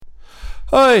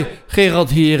Hoi, Gerald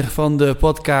hier van de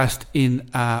podcast in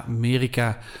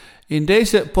Amerika. In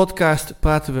deze podcast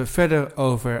praten we verder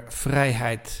over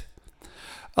vrijheid.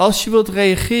 Als je wilt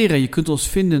reageren, je kunt ons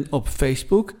vinden op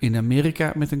Facebook in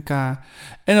Amerika met een K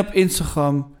en op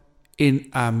Instagram in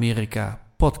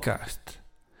Amerika podcast.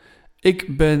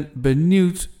 Ik ben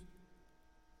benieuwd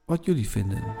wat jullie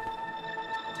vinden.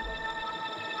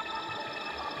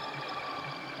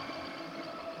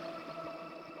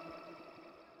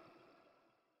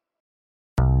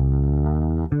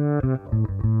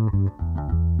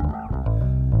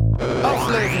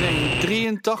 Aflevering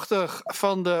 83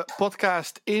 van de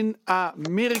podcast in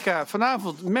Amerika.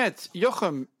 Vanavond met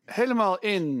Jochem, helemaal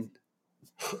in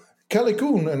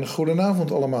Calicoon. En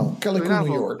goedenavond allemaal. Calicoon,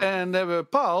 New York. En dan hebben we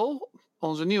Paul,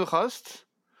 onze nieuwe gast.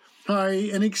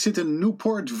 Hi, en ik zit in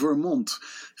Newport, Vermont.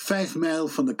 5 mijl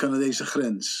van de Canadese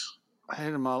grens.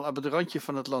 Helemaal op het randje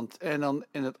van het land. En dan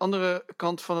in het andere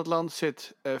kant van het land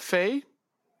zit Faye.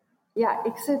 Ja,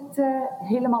 ik zit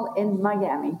helemaal in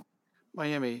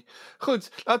Miami.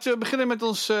 Goed, laten we beginnen met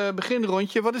ons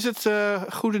beginrondje. Wat is het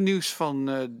goede nieuws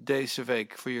van deze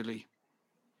week voor jullie?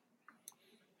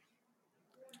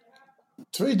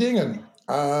 2 dingen.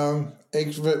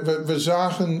 We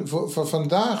zagen voor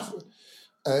vandaag...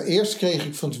 eerst kreeg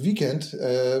ik van het weekend...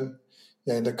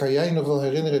 dat kan jij nog wel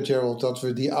herinneren, Gerald... dat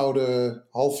we die oude,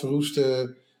 half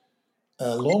verroeste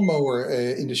lawnmower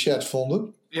in de shed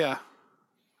vonden. Ja.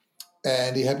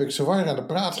 En die heb ik zowaar aan de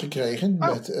praat gekregen.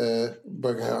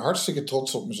 Ben ik hartstikke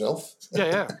trots op mezelf.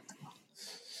 Ja.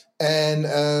 En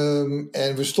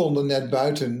we stonden net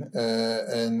buiten.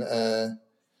 En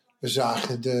we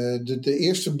zagen de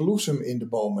eerste bloesem in de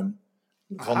bomen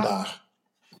vandaag.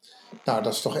 Nou,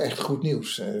 dat is toch echt goed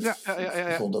nieuws,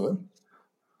 vonden we.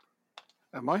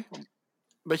 Ja, mooi.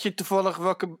 Weet je toevallig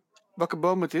welke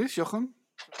boom het is, Jochem?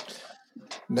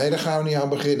 Nee, daar gaan we niet aan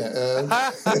beginnen.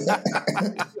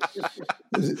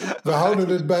 We houden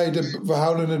het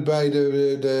bij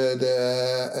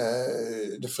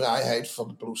de vrijheid van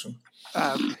de bloesem.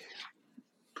 Okay.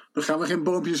 Daar gaan we geen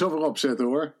boompjes over opzetten,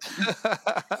 hoor.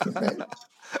 Nee.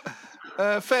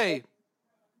 Faye?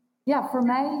 Ja, voor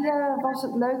mij was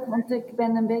het leuk, want ik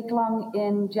ben een week lang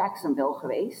in Jacksonville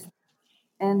geweest.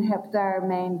 En heb daar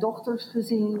mijn dochters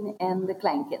gezien en de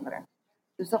kleinkinderen.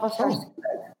 Dus dat was hartstikke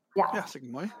leuk. Ja, hartstikke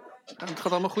mooi. En het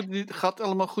gaat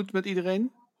allemaal goed met iedereen?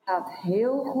 Het gaat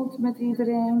heel goed met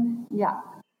iedereen, ja.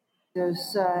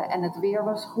 Dus, en het weer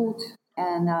was goed.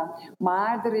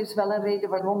 Maar er is wel een reden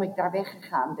waarom ik daar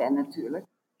weggegaan ben natuurlijk.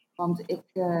 Want ik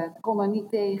kon er niet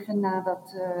tegen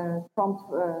nadat Trump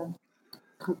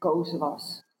gekozen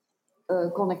was.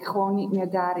 Kon ik gewoon niet meer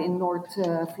daar in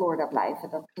Noord-Florida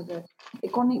blijven.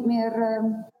 Ik kon niet meer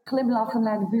glimlachen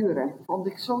naar de buren. Vond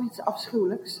ik zoiets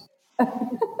afschuwelijks.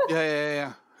 Ja.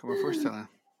 Ik kan me voorstellen.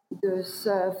 Dus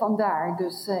vandaar.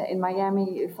 Dus in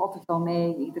Miami valt het wel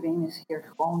mee. Iedereen is hier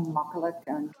gewoon makkelijk.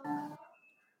 En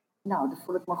daar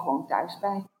voel ik me gewoon thuis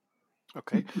bij.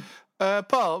 Oké.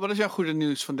 Paul, wat is jouw goede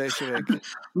nieuws van deze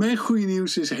week? Mijn goede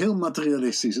nieuws is heel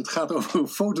materialistisch. Het gaat over een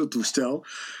fototoestel.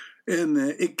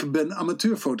 En ik ben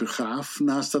amateurfotograaf.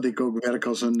 Naast dat ik ook werk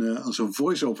als een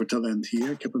voice-over talent hier.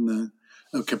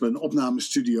 Ik heb een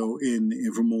opnamestudio in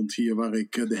Vermont hier, waar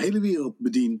ik de hele wereld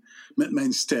bedien met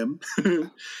mijn stem.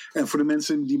 En voor de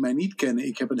mensen die mij niet kennen,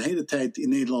 ik heb een hele tijd in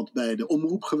Nederland bij de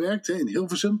omroep gewerkt, in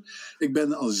Hilversum. Ik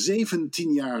ben als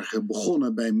 17-jarige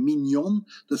begonnen bij Mignon.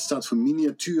 Dat staat voor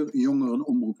Miniatuur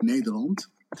Jongerenomroep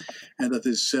Nederland. En dat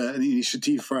is een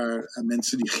initiatief waar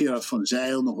mensen die Gerald van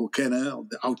Wilgen nog wel kennen,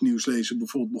 de oud-nieuwslezer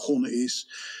bijvoorbeeld, begonnen is.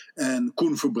 En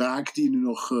Koen Verbraak, die je nu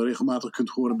nog regelmatig kunt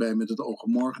horen bij Met het Oog op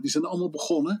Morgen, die zijn allemaal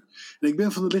begonnen. En ik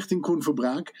ben van de lichting Koen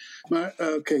Verbraak. Maar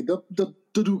dat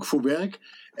doe ik voor werk.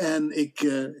 En ik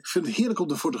vind het heerlijk om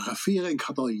te fotograferen. Ik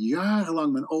had al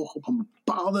jarenlang mijn oog op een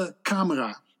bepaalde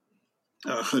camera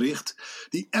gericht,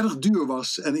 die erg duur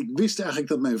was. En ik wist eigenlijk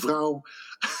dat mijn vrouw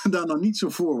daar nog niet zo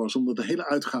voor was, omdat de hele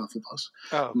uitgave was.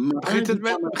 Oh. Begint het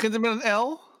met een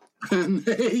L?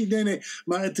 Nee.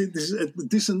 Maar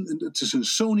het is een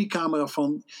Sony-camera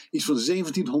van iets van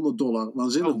 $1700.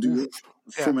 Waanzinnig duur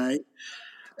voor mij.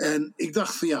 En ik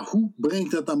dacht van hoe breng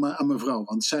ik dat dan maar aan mijn vrouw?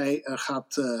 Want zij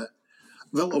gaat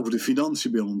wel over de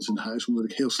financiën bij ons in huis, omdat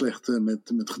ik heel slecht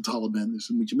met getallen ben. Dus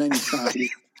dan moet je mij niet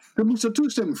vragen. Daar moest er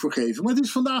toestemming voor geven. Maar het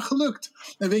is vandaag gelukt.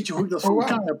 En weet je hoe ik dat voor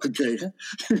elkaar heb gekregen?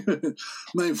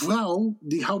 Mijn vrouw,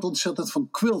 die houdt ontzettend van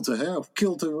quilten. Hè? Of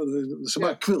quilten, ze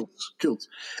maakt quilt.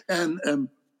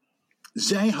 En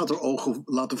zij had haar ogen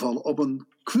laten vallen op een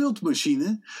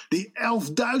quiltmachine die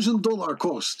 $11.000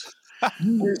 kost.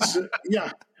 Dus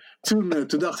Toen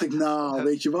dacht ik, nou,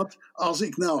 weet je wat? Als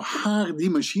ik nou haar die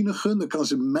machine gun, dan kan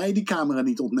ze mij die camera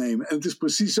niet ontnemen. En het is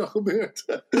precies zo gebeurd.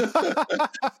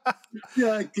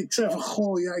 Ja, ik zei van,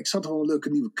 goh, ja, ik zou toch wel een leuke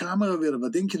nieuwe camera willen.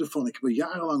 Wat denk je ervan? Ik heb er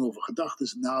jarenlang over gedacht.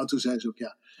 Dus, nou, toen zei ze ook,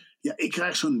 ja, ik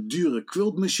krijg zo'n dure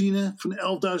quiltmachine van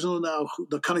 11.000. Nou,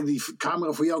 dan kan ik die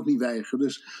camera voor jou ook niet weigeren.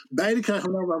 Dus beide krijgen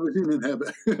we nou waar we zin in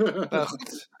hebben.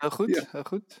 Heel goed. Ja. Heel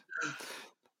goed.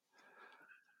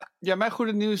 Ja, mijn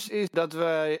goede nieuws is dat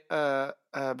wij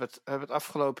hebben het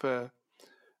afgelopen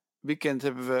weekend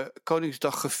hebben we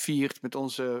Koningsdag gevierd met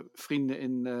onze vrienden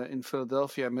in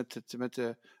Philadelphia met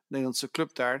de Nederlandse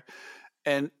club daar.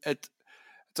 En het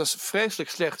was vreselijk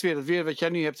slecht weer. Dat weer wat jij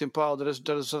nu hebt in Paul,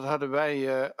 dat hadden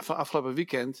wij van afgelopen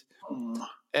weekend.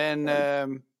 En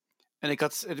er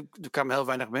kwamen heel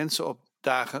weinig mensen op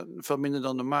dagen, veel minder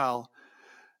dan normaal.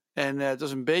 En het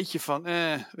was een beetje van,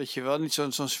 weet je wel, niet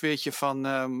zo'n sfeertje van,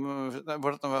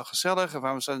 wordt het nou wel gezellig? En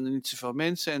waarom zijn er niet zoveel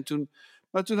mensen?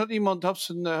 Maar toen had iemand had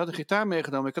een gitaar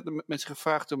meegenomen. Ik had mensen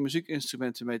gevraagd om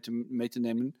muziekinstrumenten mee te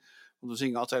nemen. Want we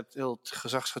zingen altijd heel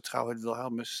gezagsgetrouw het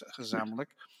Wilhelmus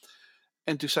gezamenlijk.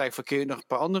 En toen zei ik, verkeer nog een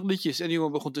paar andere liedjes. En die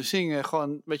jongen begon te zingen,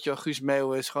 gewoon, weet je wel, Guus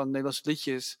Meeuwis, gewoon Nederlandse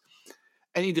liedjes.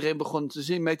 En iedereen begon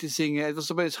mee te zingen. Het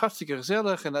was opeens hartstikke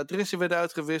gezellig. En de adressen werden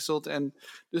uitgewisseld. En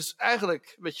dus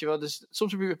eigenlijk, weet je wel, dus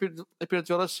soms heb je dat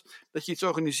wel eens, dat je iets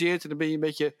organiseert en dan ben je een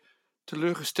beetje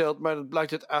teleurgesteld. Maar dat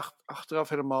blijkt het achteraf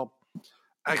helemaal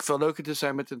eigenlijk veel leuker te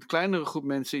zijn met een kleinere groep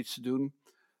mensen iets te doen.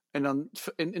 En dan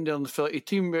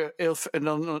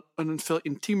een veel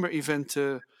intiemer event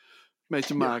mee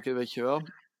te maken, weet je wel.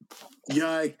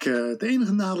 Ja, het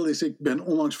enige nadeel is, ik ben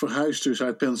onlangs verhuisd dus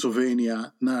uit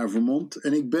Pennsylvania naar Vermont.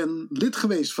 En ik ben lid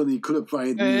geweest van die club waar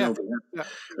je het nu over hebt. Ja.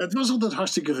 Het was altijd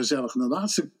hartstikke gezellig. En de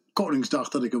laatste Koningsdag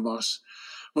dat ik er was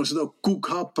het ook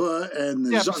koekhappen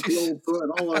en zaklopen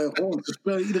en allerlei Hollandse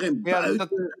spelen. Iedereen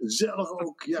buiten, gezellig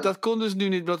ook. Ja. Dat kon dus nu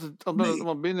niet, omdat het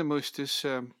allemaal binnen moest. Dus,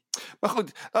 maar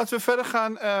goed, laten we verder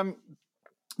gaan.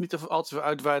 Niet al te veel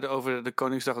uitweiden over de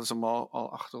Koningsdag. Dat is allemaal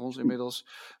al achter ons inmiddels.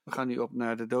 We gaan nu op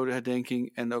naar de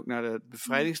dodenherdenking en ook naar de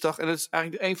bevrijdingsdag. En dat is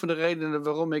eigenlijk een van de redenen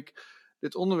waarom ik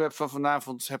dit onderwerp van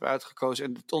vanavond heb uitgekozen.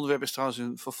 En het onderwerp is trouwens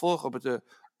een vervolg op de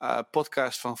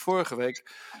podcast van vorige week.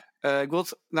 Ik wil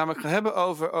het namelijk gaan hebben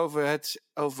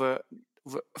over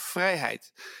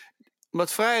vrijheid.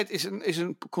 Want vrijheid is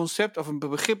een concept of een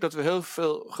begrip dat we heel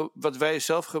veel, wat wij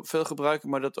zelf veel gebruiken,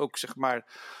 maar dat ook zeg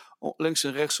maar links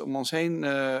en rechts om ons heen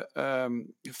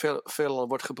veel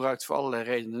wordt gebruikt voor allerlei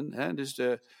redenen. Hè? Dus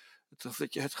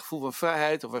het gevoel van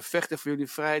vrijheid, of we vechten voor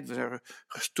jullie vrijheid, we zijn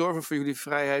gestorven voor jullie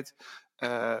vrijheid,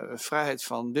 vrijheid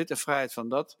van dit en vrijheid van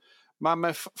dat. Maar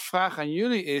mijn vraag aan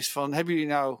jullie is van, hebben jullie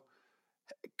nou,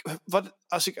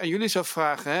 als ik aan jullie zou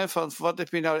vragen, hè, van wat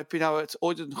heb je nou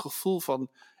ooit een gevoel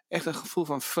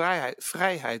van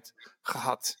vrijheid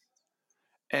gehad?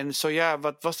 En zo ja,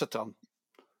 wat was dat dan?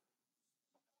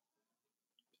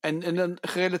 En dan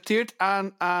gerelateerd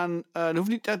aan het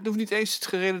hoeft niet eens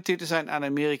gerelateerd te zijn aan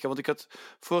Amerika. Want ik had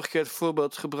vorige keer het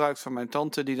voorbeeld gebruikt van mijn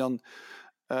tante die dan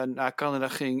naar Canada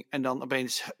ging en dan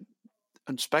opeens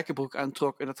een spijkerbroek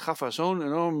aantrok. En dat gaf haar zo'n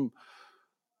enorm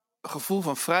gevoel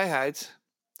van vrijheid.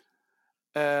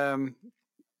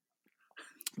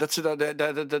 Dat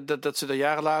ze daar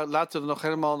jaren later nog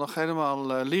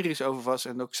helemaal lyrisch over was.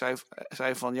 En ook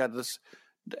zei van, ja, dat is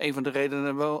een van de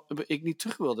redenen waarom ik niet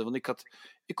terug wilde. Want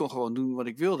ik kon gewoon doen wat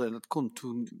ik wilde. En dat kon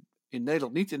toen in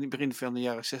Nederland niet. In het begin van de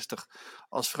jaren 60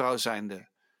 als vrouw zijnde.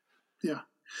 Ja.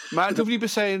 Maar het hoeft niet per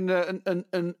se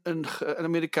een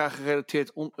Amerika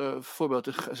gerelateerd voorbeeld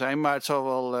te zijn. Maar het zal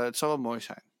wel mooi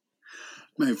zijn.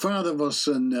 Mijn vader was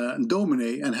een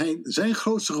dominee en zijn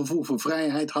grootste gevoel van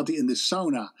vrijheid had hij in de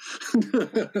sauna.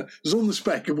 Zonder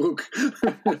spijkerbroek.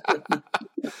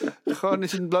 Gewoon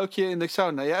eens een blootje in de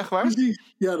sauna, ja, echt waar?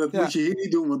 Precies. Ja, dat moet je hier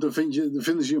niet doen, want dan vinden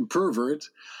ze je een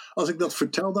pervert. Als ik dat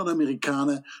vertelde aan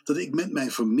Amerikanen, dat ik met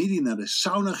mijn familie naar de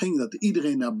sauna ging, dat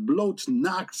iedereen daar bloot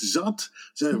naakt zat.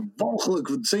 Zeiden, walgelijk,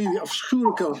 wat zijn jullie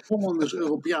afschuwelijke Hollanders,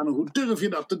 Europeanen, hoe durf je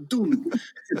dat te doen?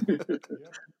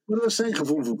 Maar dat was zijn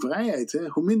gevoel van vrijheid. Hè?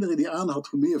 Hoe minder hij die aan had,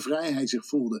 hoe meer vrij hij zich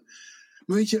voelde.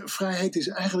 Maar weet je, vrijheid is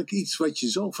eigenlijk iets wat je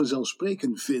zo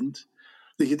vanzelfsprekend vindt,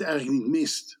 dat je het eigenlijk niet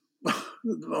mist.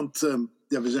 Want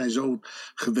we zijn zo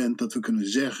gewend dat we kunnen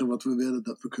zeggen wat we willen,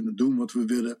 dat we kunnen doen wat we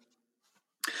willen.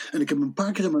 En ik heb een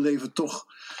paar keer in mijn leven toch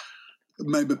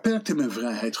mij beperkt in mijn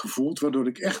vrijheid gevoeld, waardoor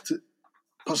ik echt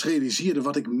pas realiseerde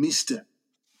wat ik miste.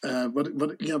 Wat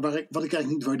ik eigenlijk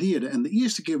niet waardeerde. En de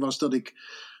eerste keer was dat ik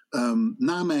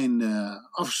na mijn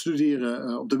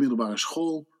afstuderen op de middelbare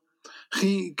school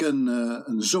ging ik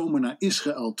een zomer naar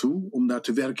Israël toe om daar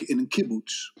te werken in een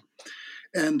kibbutz.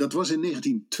 En dat was in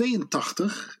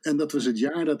 1982 en dat was het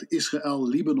jaar dat Israël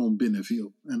Libanon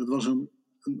binnenviel. En dat was een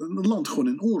land gewoon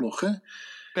in oorlog, hè.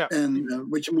 Ja. En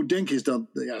wat je moet denken is dat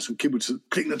zo'n kibbutz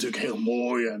klinkt natuurlijk heel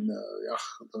mooi en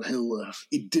heel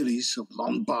idyllisch, op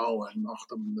landbouw en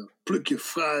dan pluk je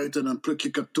fruit en dan pluk je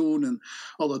katoen en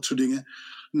al dat soort dingen.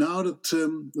 Nou,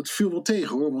 dat viel wel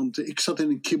tegen hoor, want ik zat in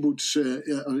een kibbutz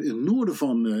in het noorden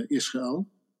van Israël.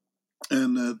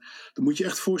 En dan moet je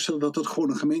echt voorstellen dat dat gewoon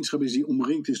een gemeenschap is die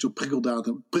omringd is door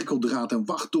prikkeldraad en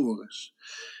wachttorens.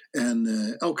 En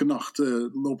elke nacht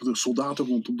lopen er soldaten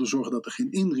rond om te zorgen dat er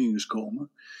geen indringers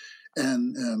komen.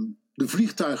 En de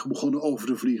vliegtuigen begonnen over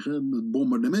te vliegen, de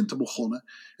bombardementen begonnen.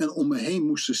 En om me heen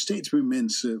moesten steeds meer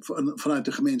mensen vanuit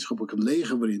de gemeenschap ook het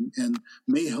leger erin. En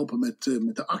meehelpen met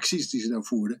de acties die ze daar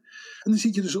voerden. En dan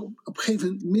zit je dus op een gegeven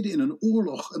moment midden in een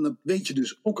oorlog. En dat weet je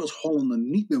dus ook als Hollander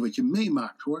niet meer wat je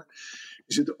meemaakt hoor.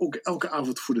 Je zit ook elke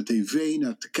avond voor de tv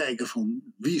naar te kijken van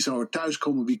wie zou er thuis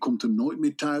komen, wie komt er nooit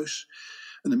meer thuis.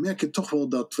 En dan merk je toch wel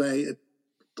dat wij het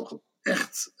toch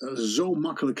echt zo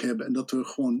makkelijk hebben. En dat we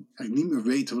gewoon eigenlijk niet meer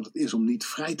weten wat het is om niet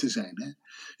vrij te zijn. Hè?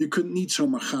 Je kunt niet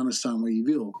zomaar gaan en staan waar je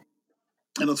wil.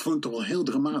 En dat vond ik toch wel heel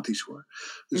dramatisch hoor.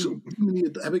 Dus op die manier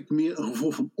heb ik meer een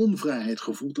gevoel van onvrijheid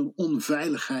gevoeld. Een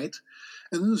onveiligheid.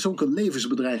 En dat is ook een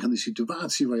levensbedreigende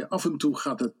situatie. Waar je af en toe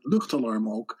gaat het luchtalarm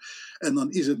ook. En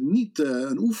dan is het niet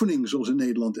een oefening zoals in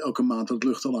Nederland elke maand het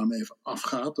luchtalarm even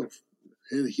afgaat. Of,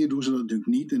 hier doen ze dat natuurlijk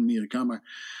niet in Amerika.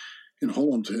 Maar in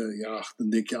Holland, dan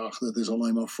denk je, dat is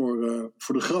alleen maar voor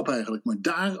de grap eigenlijk. Maar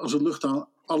daar, als het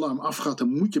luchtalarm afgaat, dan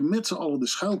moet je met z'n allen de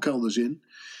schuilkelders in.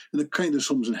 En dan kan je er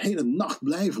soms een hele nacht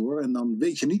blijven hoor. En dan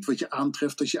weet je niet wat je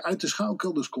aantreft als je uit de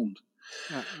schuilkelders komt.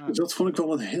 Ja. Dus dat vond ik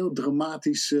wel een heel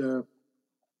dramatisch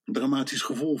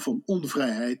gevoel van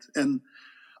onvrijheid. En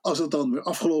als het dan weer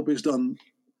afgelopen is, dan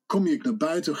kom je naar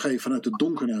buiten. Ga je vanuit het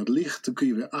donker naar het licht. Dan kun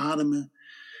je weer ademen.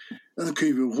 En dan kun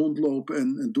je weer rondlopen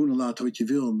en doen en laten wat je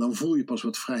wil. En dan voel je pas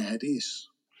wat vrijheid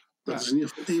is. Dat is in ieder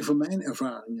geval een van mijn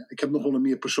ervaringen. Ik heb nog wel een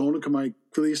meer persoonlijke, maar ik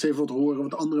wil eerst even wat horen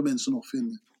wat andere mensen nog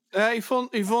vinden.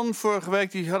 Yvonne vorige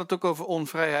week die had het ook over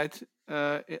onvrijheid.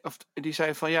 Die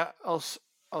zei van ja,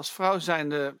 als vrouw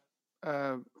zijnde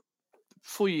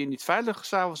voel je je niet veilig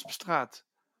 's avonds op straat.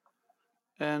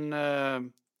 En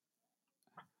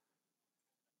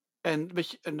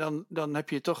weet je, en dan heb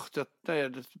je toch dat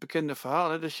bekende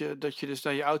verhaal, hè, dat je dus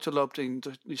naar je auto loopt en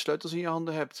die sleutels in je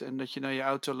handen hebt. En dat je naar je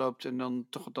auto loopt en dan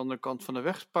toch aan de andere kant van de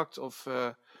weg pakt.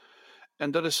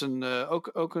 En dat is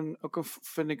ook een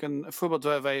vind ik een voorbeeld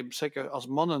waar wij zeker als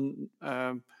mannen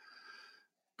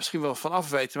misschien wel van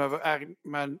afweten,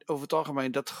 maar over het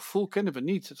algemeen dat gevoel kennen we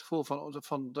niet. Het gevoel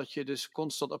van dat je dus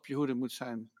constant op je hoede moet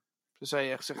zijn. Dus zei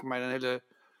je echt zeg maar een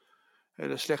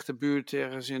hele slechte buurt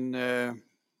ergens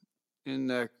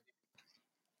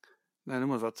noem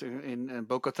maar wat, in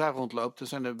Bogota rondloopt, dan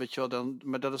zijn er, weet je wel,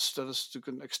 maar dat is natuurlijk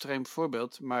een extreem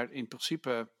voorbeeld, maar in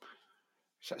principe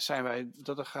zijn wij,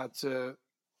 dat gaat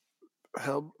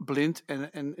heel blind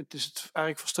en het is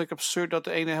eigenlijk volstrekt absurd dat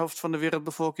de ene helft van de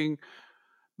wereldbevolking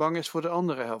bang is voor de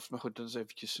andere helft. Maar goed, dat is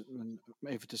eventjes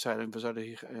even te zeilen. We zouden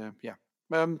hier,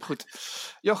 Maar goed.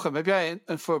 Jochem, heb jij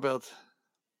een voorbeeld?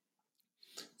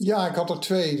 Ja, ik had er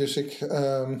 2, dus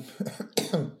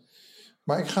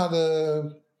maar ik ga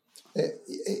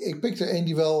ik pikte een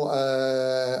die wel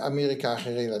Amerika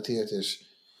gerelateerd is.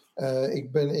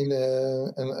 Ik ben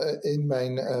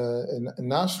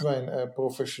naast mijn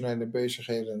professionele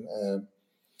bezigheden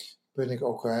ben ik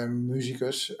ook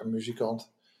muzikus, een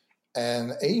muzikant.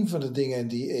 En een van de dingen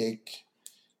die ik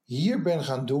hier ben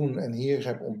gaan doen en hier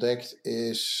heb ontdekt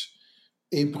is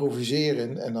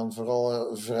improviseren en dan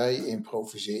vooral vrij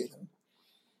improviseren.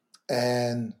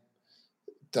 En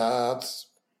dat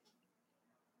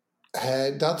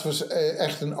was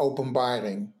echt een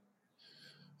openbaring.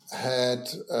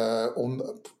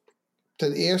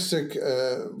 Ten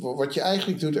eerste, wat je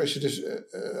eigenlijk doet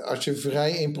als je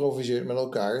vrij improviseert met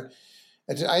elkaar.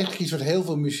 Het is eigenlijk iets wat heel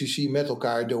veel muzici met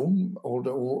elkaar doen.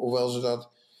 Hoewel ze dat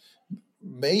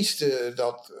meeste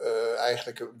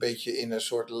eigenlijk een beetje in een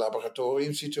soort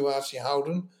laboratoriumsituatie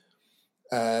houden.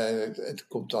 Het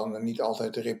komt dan niet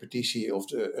altijd de repetitie of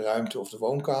de ruimte of de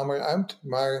woonkamer uit.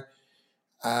 Maar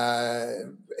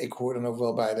ik hoor dan ook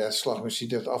wel bij de slagmuziek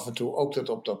dat af en toe ook dat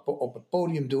op het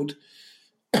podium doet.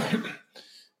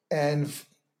 En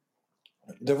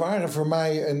er waren voor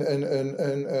mij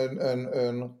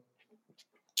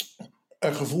een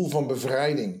gevoel van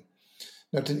bevrijding.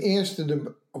 Nou, ten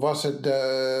eerste was het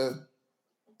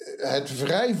het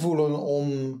vrij voelen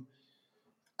om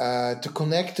te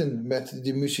connecten met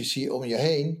de muzici om je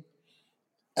heen.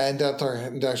 En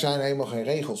daar zijn helemaal geen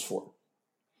regels voor.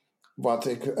 Wat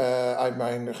ik uit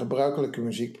mijn gebruikelijke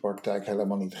muziekpraktijk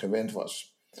helemaal niet gewend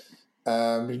was.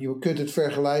 Je kunt het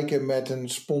vergelijken met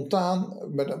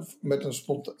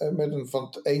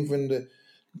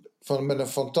een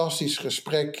fantastisch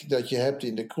gesprek dat je hebt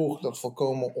in de kroeg, dat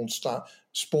volkomen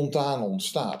spontaan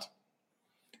ontstaat.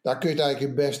 Daar kun je het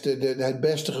eigenlijk het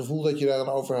beste gevoel dat je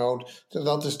daaraan overhoudt,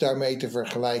 dat is daarmee te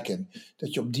vergelijken.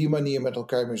 Dat je op die manier met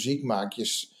elkaar muziek maakt.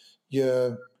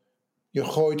 Je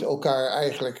gooit elkaar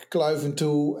eigenlijk kluiven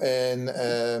toe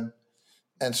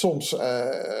en soms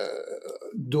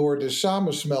door de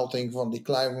samensmelting van die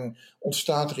kluiven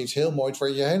ontstaat er iets heel moois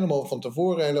waar je helemaal van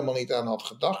tevoren helemaal niet aan had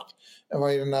gedacht. En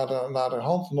waar je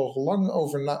naderhand nog lang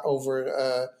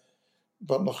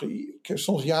wat nog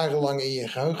soms jarenlang in je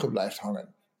geheugen blijft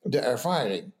hangen. De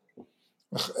ervaring.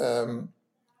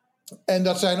 En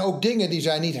dat zijn ook dingen die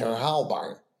zijn niet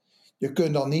herhaalbaar. Je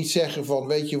kunt dan niet zeggen van,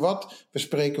 weet je wat, we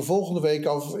spreken volgende week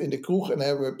af in de kroeg en dan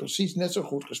hebben we precies net zo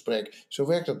goed gesprek. Zo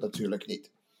werkt dat natuurlijk niet.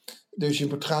 Dus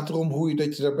het gaat erom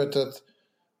dat je er met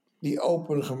die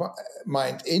open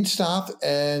mind in staat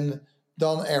en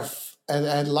dan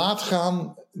het laat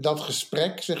gaan, dat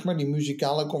gesprek, zeg maar, die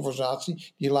muzikale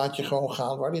conversatie, die laat je gewoon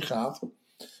gaan waar die gaat.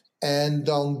 En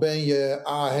dan ben je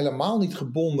helemaal niet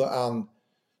gebonden aan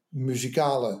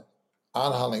muzikale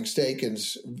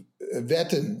aanhalingstekens,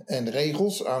 wetten en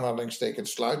regels,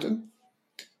 aanhalingstekens sluiten.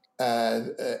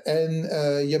 En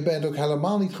je bent ook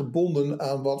helemaal niet gebonden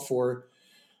aan wat voor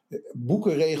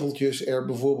boekenregeltjes er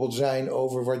bijvoorbeeld zijn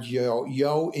over wat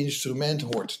jouw instrument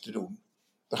hoort te doen.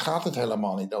 Daar gaat het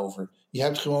helemaal niet over. Je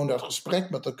hebt gewoon dat gesprek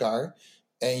met elkaar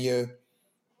en je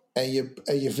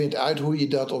vindt uit hoe je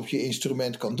dat op je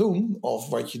instrument kan doen, of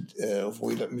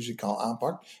hoe je dat muzikaal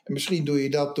aanpakt. En misschien doe je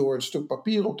dat door een stuk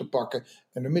papier op te pakken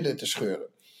en er midden te scheuren.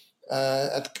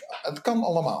 Het kan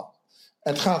allemaal.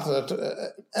 Het gaat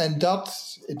en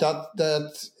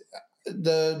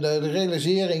de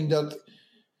realisering dat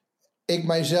ik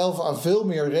mijzelf aan veel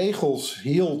meer regels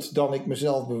hield dan ik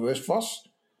mezelf bewust was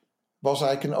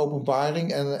eigenlijk een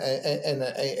openbaring en een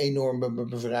enorme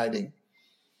bevrijding.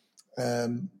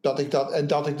 Dat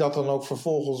ik dat dan ook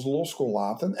vervolgens los kon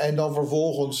laten. En dan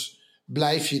vervolgens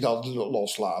blijf je dat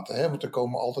loslaten. Hè? Want er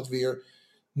komen altijd weer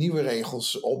nieuwe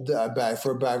regels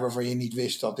voorbij waarvan ik niet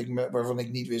wist dat ik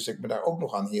me daar ook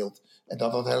nog aan hield. En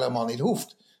dat helemaal niet hoeft.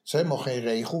 Het is helemaal geen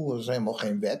regel, het is helemaal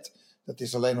geen wet. Dat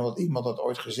is alleen omdat iemand dat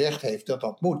ooit gezegd heeft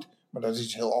dat moet. Maar dat is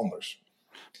iets heel anders.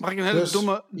 Mag ik een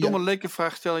hele domme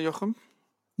lekenvraag stellen, Jochem?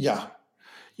 Ja.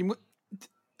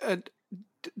 Er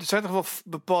zijn toch wel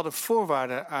bepaalde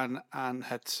voorwaarden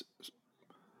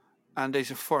aan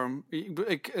deze vorm.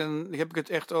 Ik heb het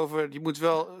echt over, je moet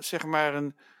wel zeg maar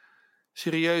een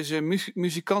serieuze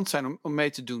muzikant zijn om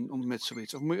mee te doen om met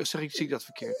zoiets. Of zie ik dat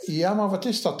verkeerd? Ja, maar wat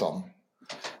is dat dan?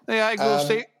 Nou ja, ik wil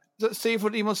stel je voor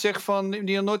dat iemand zegt van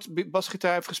die nog nooit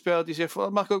basgitaar heeft gespeeld, die zegt van,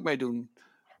 dat mag ik ook meedoen.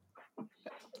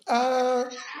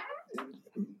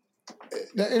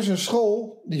 Er is een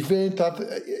school die vindt dat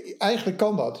eigenlijk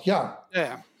kan dat, ja.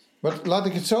 Ja. Maar laat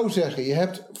ik het zo zeggen, je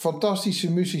hebt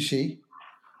fantastische muzici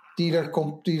die er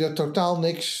totaal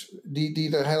niks,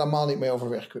 die er helemaal niet mee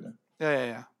overweg kunnen.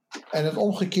 Ja. En het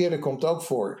omgekeerde komt ook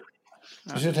voor.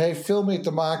 Ja. Dus het heeft veel meer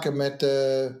te maken met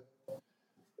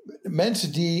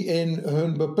mensen die in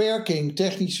hun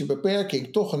technische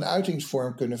beperking, toch een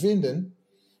uitingsvorm kunnen vinden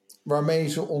waarmee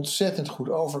ze ontzettend goed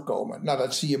overkomen. Nou,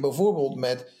 dat zie je bijvoorbeeld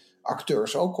met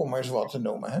acteurs ook, om maar eens wat te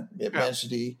noemen. Hè? Je hebt mensen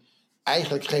die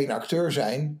eigenlijk geen acteur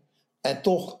zijn en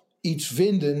toch iets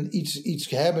vinden, iets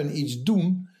hebben, iets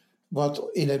doen wat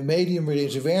in het medium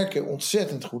waarin ze werken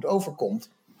ontzettend goed overkomt.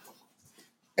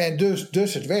 En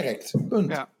dus het werkt.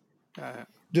 Punt. Ja.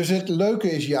 Dus het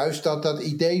leuke is juist dat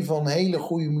idee van hele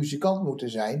goede muzikant moeten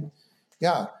zijn.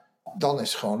 Ja, dan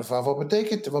is gewoon de vraag,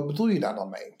 wat bedoel je daar dan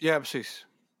mee? Ja, precies.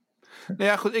 Nou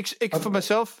ja, goed, ik voor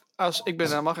mezelf, ik ben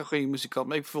helemaal geen goede muzikant,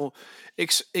 maar voor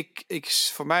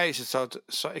mij is het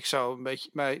zo, ik zou een beetje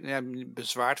mij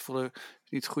bezwaard voelen,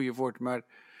 niet het goede woord, maar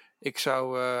ik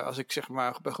zou, als ik zeg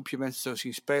maar een groepje mensen zou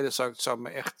zien spelen,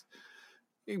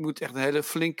 ik moet echt een hele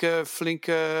flinke,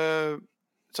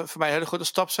 het zou voor mij een hele grote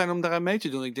stap zijn om daaraan mee te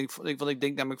doen. Ik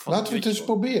denk namelijk van... Laten we het eens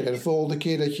proberen, de volgende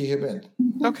keer dat je hier bent.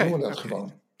 Oké. Doen we dat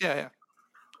gewoon. Ja.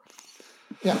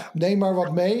 Ja, neem maar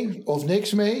wat mee of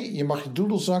niks mee. Je mag je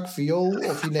doedelzak, viool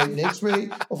of je neemt niks mee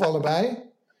of allebei.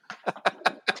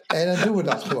 En dan doen we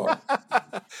dat gewoon.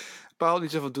 Paul,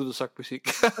 niet zo van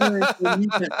doedelzakmuziek. Nee, ik ben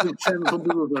niet echt een fan van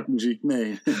doedelzakmuziek,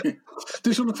 nee. Het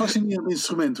is wel een fascinerend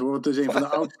instrument hoor. Het is een van de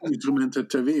oudste instrumenten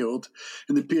ter wereld.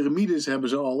 En de piramides hebben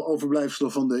ze al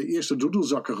overblijfselen van de eerste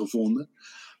doedelzakken gevonden.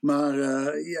 Maar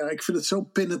ik vind het zo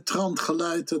penetrant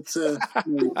geluid. Goed,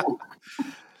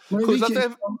 laten we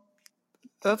even...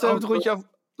 Laten we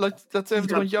even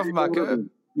het rondje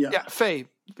afmaken. Ja, Faye,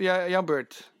 jouw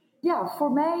beurt. Ja,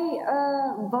 voor mij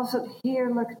was het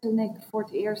heerlijk toen ik voor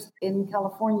het eerst in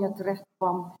Californië terecht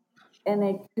kwam. En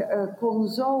ik kon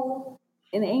zo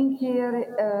in 1 keer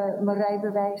mijn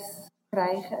rijbewijs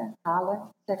halen,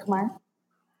 zeg maar.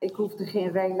 Ik hoefde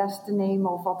geen rijles te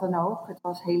nemen of wat dan ook. Het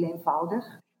was heel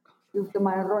eenvoudig. Je hoefde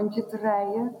maar een rondje te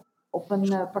rijden op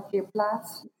een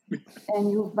parkeerplaats. En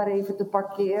je hoeft maar even te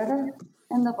parkeren.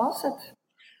 En dat was het.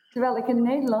 Terwijl ik in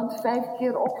Nederland 5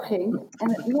 keer opging en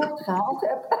het nooit gehaald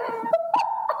heb.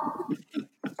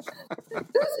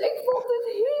 Dus ik vond het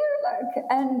heerlijk.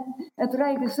 En het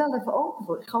rijden zelf ook.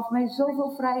 Het gaf mij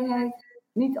zoveel vrijheid.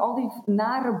 Niet al die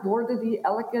nare borden die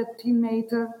elke 10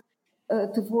 meter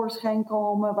tevoorschijn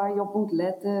komen waar je op moet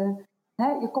letten.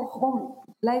 Je kon gewoon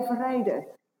blijven rijden.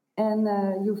 En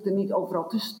je hoefde niet overal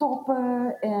te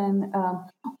stoppen.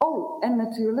 En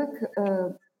natuurlijk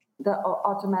de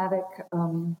automatic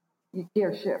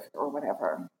gear shift or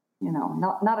whatever. You know,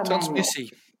 not a transmissie.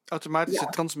 manual. Automatische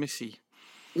transmissie.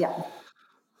 Ja.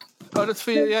 Oh, dat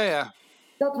vind je, ja.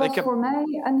 Dat was voor mij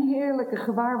een heerlijke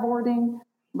gewaarwording.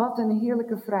 Wat een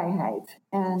heerlijke vrijheid.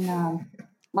 En,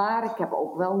 maar ik heb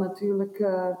ook wel natuurlijk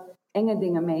enge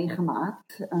dingen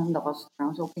meegemaakt. Dat was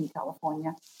trouwens ook in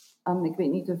Californië. Ik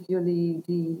weet niet of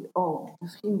jullie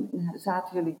misschien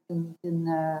zaten jullie in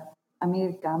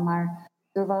Amerika, maar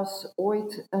er was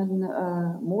ooit een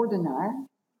moordenaar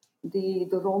die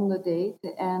de ronde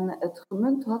deed en het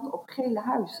gemunt had op gele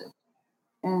huizen.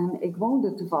 En ik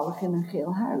woonde toevallig in een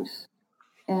geel huis.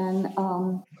 En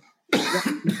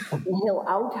een heel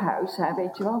oud huis,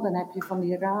 weet je wel. Dan heb je van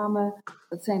die ramen,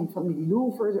 dat zijn van die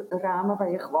louver ramen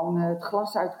waar je gewoon het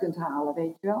glas uit kunt halen,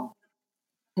 weet je wel.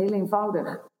 Heel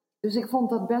eenvoudig. Dus ik vond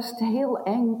dat best heel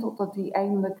eng totdat die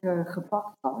eindelijk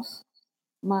gepakt was.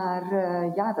 Maar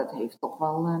dat heeft toch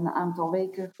wel een aantal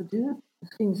weken geduurd.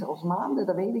 Misschien zelfs maanden,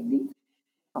 dat weet ik niet.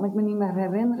 Kan ik me niet meer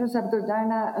herinneren. Ze hebben er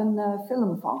daarna een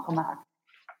film van gemaakt.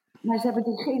 Maar ze hebben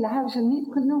die gele huizen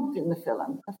niet genoemd in de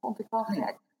film. Dat vond ik wel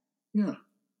gek. Ja.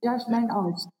 Juist mijn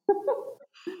angst.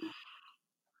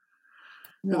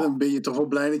 Ja, dan ben je toch wel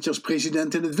blij dat je als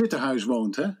president in het Witte Huis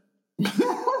woont, hè? Ja,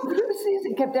 precies.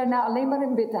 Ik heb daarna alleen maar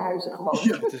in Witte Huizen gewoond.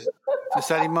 Ja.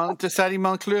 Tenzij die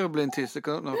man kleurenblind is, dat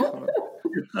kan ook nog.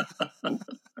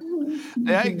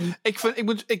 Ja,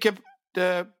 ik heb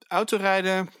de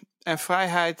autorijden en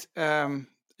vrijheid.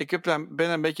 Ik ben er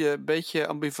een beetje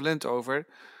ambivalent over.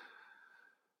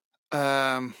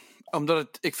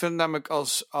 Omdat ik vind namelijk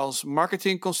als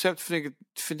marketingconcept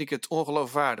vind ik het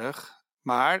ongeloofwaardig.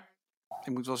 Maar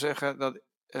ik moet wel zeggen dat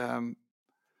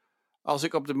als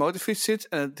ik op de motorfiets zit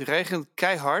en het regent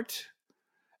keihard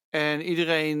en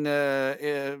iedereen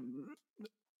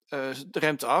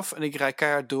remt af en ik rijd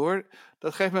keihard door,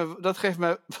 dat geeft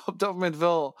me op dat moment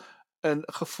wel een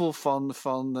gevoel van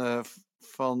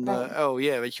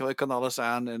weet je wel, ik kan alles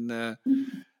aan en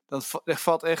dan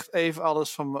valt echt even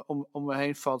alles van me om me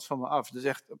heen valt van me af. Dus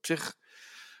echt op zich,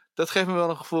 dat geeft me wel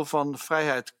een gevoel van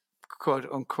vrijheid,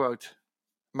 quote unquote.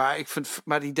 Maar ik vind,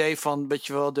 het idee van, weet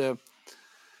je wel,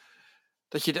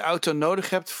 dat je de auto nodig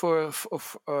hebt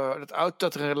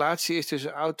dat er een relatie is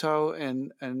tussen auto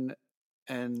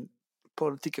en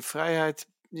politieke vrijheid.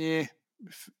 Nee,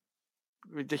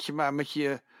 dat je maar met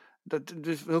je.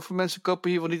 Dus heel veel mensen kopen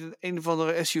hier wel niet een of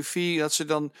andere SUV,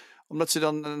 omdat ze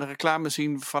dan een reclame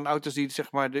zien van auto's die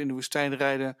zeg maar in de woestijn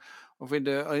rijden of in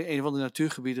een of ander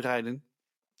natuurgebied rijden.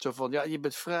 Zo van, ja, je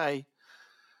bent vrij.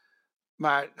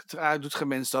 Maar A, doet geen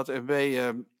mens dat. En B,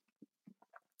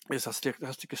 is dat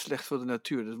hartstikke slecht voor de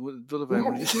natuur. Dat willen we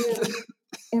helemaal niet.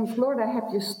 In Florida heb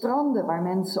je stranden waar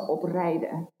mensen op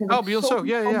rijden. Bij ons ook,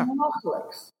 ja.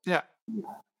 Onmogelijk. Ja.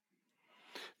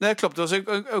 Nee, klopt. Dat was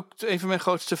ook een van mijn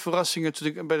grootste verrassingen toen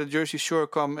ik bij de Jersey Shore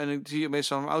kwam en ik zie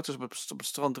meestal auto's op het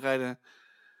strand rijden.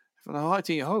 Van een hart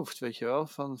in je hoofd, weet je wel.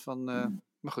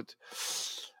 Maar goed.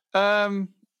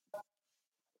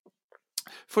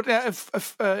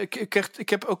 Ik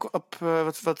heb ook op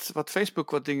wat Facebook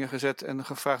wat dingen gezet en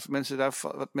gevraagd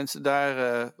wat mensen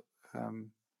daar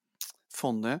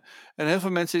vonden. En heel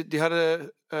veel mensen die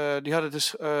hadden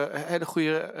dus hele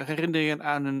goede herinneringen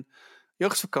aan hun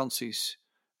jeugdvakanties.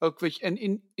 Ook, weet je,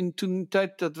 en in toen de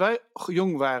tijd dat wij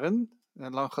jong waren,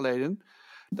 lang geleden,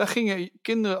 daar gingen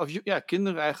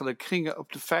kinderen eigenlijk, gingen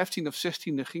op de 15e of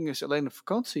 16e gingen ze alleen op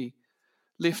vakantie.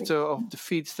 Liften op de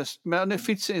fiets,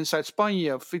 fietsen in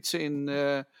Zuid-Spanje of fietsen in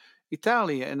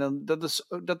Italië. En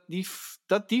dan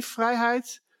die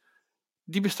vrijheid,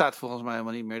 die bestaat volgens mij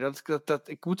helemaal niet meer.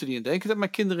 Ik moet er niet aan denken dat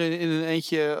mijn kinderen in een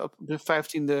eentje op de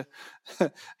 15e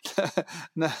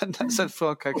naar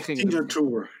Zuid-Frankrijk gingen.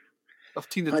 Tour. Of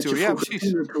 10 Had je tour, ja vroeger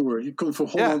precies. 10 tour. Je kon voor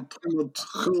 100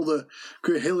 gulden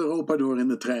kun je heel Europa door in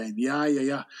de trein. Ja.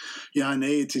 Ja,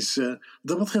 nee, het is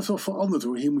dat betreft wel veranderd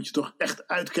hoor. Hier moet je toch echt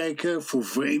uitkijken voor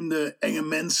vreemde, enge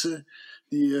mensen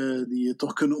die je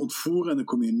toch kunnen ontvoeren. En dan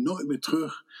kom je nooit meer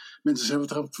terug. Mensen zijn wat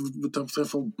dat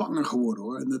betreft wel banger geworden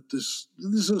hoor. En dat is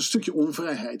een stukje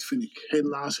onvrijheid, vind ik.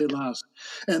 Helaas.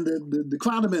 En de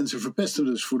kwade mensen verpesten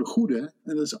dus voor de goede. Hè?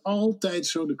 En dat is altijd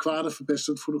zo, de kwade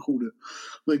verpesten voor de goede.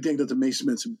 Want ik denk dat de meeste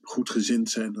mensen goed gezind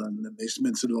zijn. En de meeste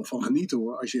mensen er wel van genieten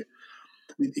hoor.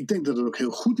 Ik denk dat het ook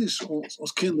heel goed is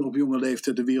als kinderen op jonge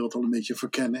leeftijd de wereld al een beetje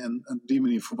verkennen. En op die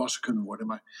manier volwassen kunnen worden.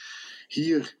 Maar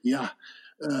hier, ja...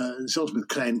 zelfs met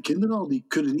kleine kinderen al, die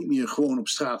kunnen niet meer gewoon op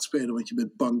straat spelen, want je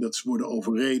bent bang dat ze worden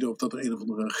overreden of dat er een of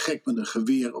andere gek met een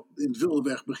geweer in het wilde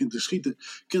weg begint te schieten.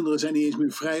 Kinderen zijn niet eens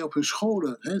meer vrij op hun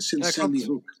scholen, hè, sinds Sandy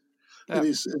Hook. Ja.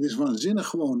 Het is waanzinnig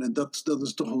gewoon en dat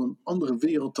is toch wel een andere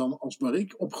wereld dan als waar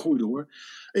ik opgroeide hoor.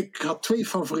 Ik had 2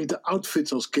 favoriete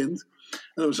outfits als kind. En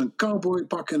dat was een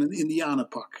cowboypak en een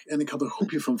indianenpak. En ik had een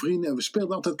groepje van vrienden en we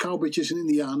speelden altijd cowboytjes en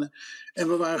indianen. En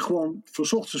we waren gewoon van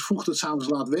 's ochtends vroeg tot 's avonds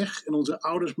laat weg. En onze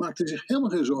ouders maakten zich helemaal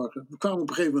geen zorgen. We kwamen op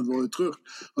een gegeven moment wel weer terug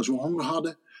als we honger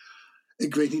hadden.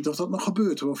 Ik weet niet of dat nog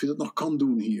gebeurt of je dat nog kan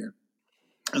doen hier.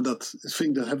 En dat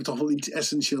hebben we toch wel iets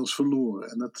essentieels verloren.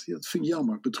 En dat vind ik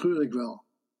jammer, betreur ik wel.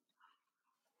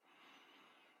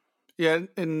 Ja,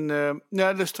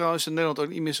 dat is trouwens in Nederland ook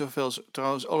niet meer zoveel.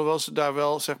 Trouwens, alhoewel ze daar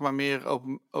wel zeg maar meer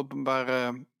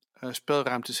openbare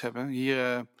spelruimtes hebben.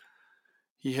 Hier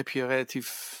heb je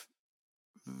relatief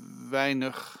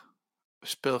weinig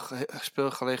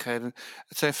speelgelegenheden.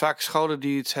 Het zijn vaak scholen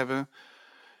die iets hebben.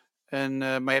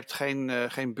 Maar je hebt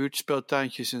geen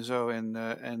buurtspeeltuintjes en zo.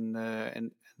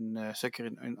 En zeker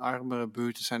in armere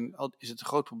buurten is het een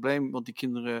groot probleem, want die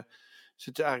kinderen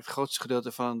zitten eigenlijk het grootste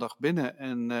gedeelte van de dag binnen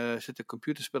en zitten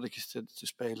computerspelletjes te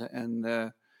spelen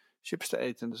en chips te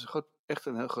eten. Dat is echt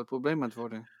een heel groot probleem aan het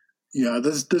worden. Ja,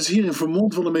 dat is hier in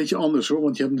Vermont wel een beetje anders hoor.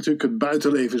 Want je hebt natuurlijk het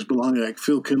buitenleven is belangrijk.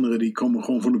 Veel kinderen die komen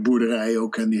gewoon van de boerderij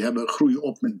ook. En die groeien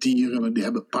op met dieren. Die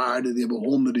hebben paarden, die hebben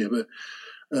honden,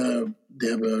 die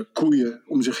hebben koeien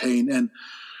om zich heen. En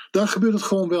daar gebeurt het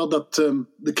gewoon wel dat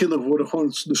de kinderen worden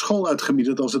gewoon de school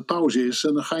uitgemieterd als het pauze is.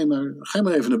 En dan ga je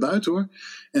maar even naar buiten hoor.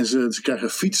 En ze krijgen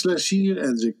fietsles hier.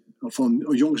 En van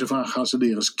jongs af aan gaan ze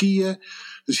leren skiën.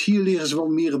 Dus hier leren ze wel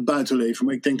meer het buitenleven.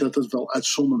 Maar ik denk dat het wel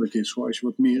uitzonderlijk is hoor. Als je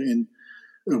wat meer in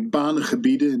urbane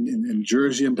gebieden, in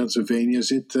Jersey en Pennsylvania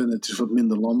zit. En het is wat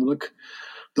minder landelijk.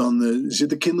 Dan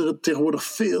zitten kinderen tegenwoordig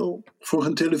veel voor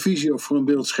een televisie of voor een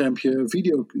beeldschermpje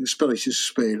videospelletjes te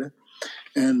spelen.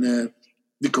 En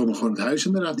die komen gewoon het huis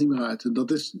inderdaad niet meer uit. En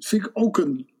dat vind ik ook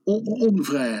een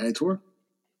onvrijheid hoor.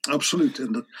 Absoluut.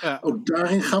 En ook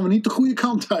daarin gaan we niet de goede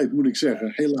kant uit, moet ik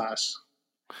zeggen. Helaas.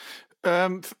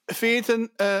 Vind je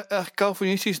het een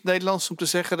Calvinistisch Nederlands om te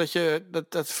zeggen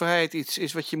dat vrijheid iets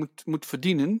is wat je moet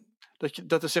verdienen?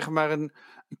 Dat er zeg maar een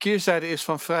keerzijde is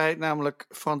van vrijheid, namelijk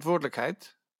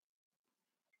verantwoordelijkheid?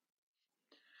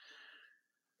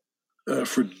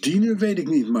 Verdienen weet ik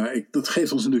niet, maar dat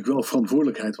geeft ons natuurlijk wel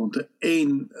verantwoordelijkheid. Want de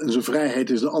een zijn vrijheid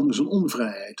is de ander zijn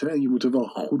onvrijheid. Hè? Je moet er wel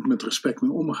goed met respect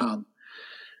mee omgaan.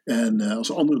 En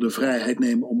als anderen de vrijheid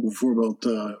nemen om bijvoorbeeld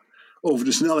over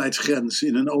de snelheidsgrens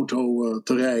in een auto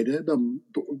te rijden, dan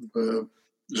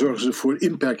zorgen ze voor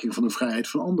inperking van de vrijheid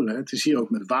van anderen. Het is hier ook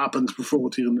met wapens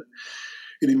bijvoorbeeld hier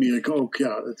in Amerika ook.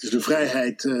 Ja, het is de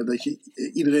vrijheid dat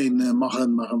iedereen mag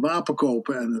een wapen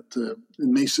kopen en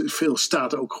veel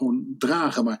staten ook gewoon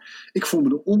dragen. Maar ik voel me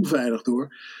er onveilig door.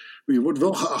 Maar je wordt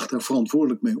wel geacht daar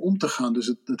verantwoordelijk mee om te gaan.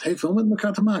 Dus het heeft wel met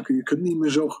elkaar te maken. Je kunt niet meer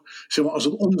zo, zeg maar, als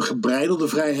het ongebreidelde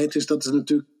vrijheid is, dat is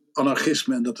natuurlijk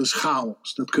anarchisme en dat is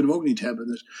chaos. Dat kunnen we ook niet hebben.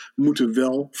 Dus we moeten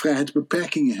wel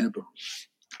vrijheidsbeperkingen hebben.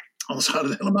 Anders gaat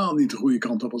het helemaal niet de goede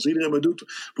kant op. Als iedereen maar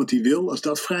doet wat hij wil, als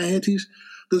dat vrijheid is,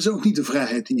 dat is ook niet de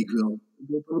vrijheid die ik wil.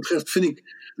 Wat dat betreft vind ik,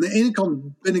 aan de ene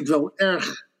kant ben ik wel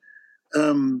erg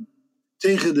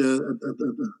tegen de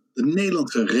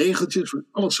Nederlandse regeltjes, waar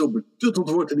alles zo betutteld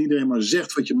wordt en iedereen maar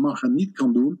zegt wat je mag en niet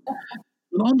kan doen.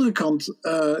 Aan de andere kant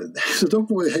heeft het ook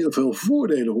wel heel veel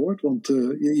voordelen hoor. Want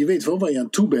je weet wel waar je aan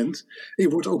toe bent. En je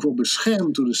wordt ook wel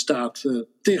beschermd door de staat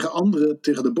tegen anderen,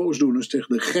 tegen de boosdoeners,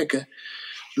 tegen de gekken.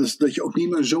 Dus dat je ook niet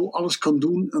meer zo alles kan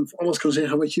doen en alles kan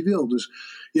zeggen wat je wil. Dus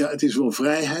ja, het is wel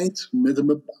vrijheid met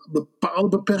een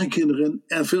bepaalde beperking erin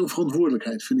en veel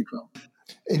verantwoordelijkheid, vind ik wel.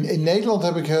 In Nederland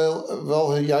heb ik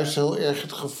juist heel erg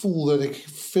het gevoel dat ik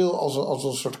veel als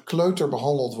een soort kleuter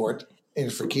behandeld word. In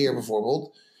het verkeer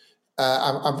bijvoorbeeld.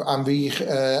 Aan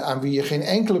wie je geen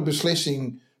enkele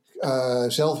beslissing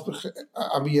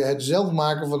aan wie je het zelf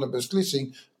maken van een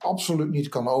beslissing absoluut niet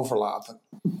kan overlaten.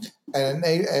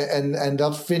 En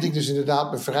dat vind ik dus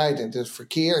inderdaad bevrijdend. Het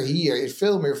verkeer hier is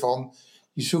veel meer van,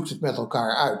 je zoekt het met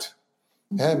elkaar uit.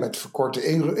 Met verkorte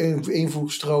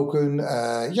invoegstroken.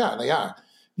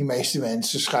 Die meeste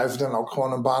mensen schuiven dan ook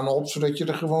gewoon een baan op, zodat je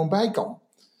er gewoon bij kan.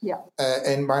 Ja.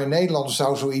 Maar in Nederland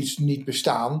zou zoiets niet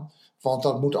bestaan. Want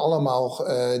dat moet allemaal,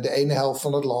 de ene helft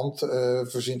van het land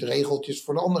verzint regeltjes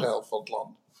voor de andere helft van het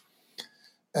land.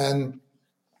 En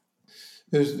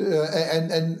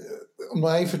om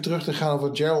maar even terug te gaan op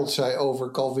wat Gerald zei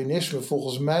over Calvinisme.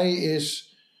 Volgens mij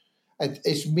is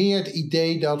het meer het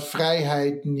idee dat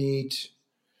vrijheid niet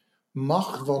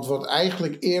mag. Want wat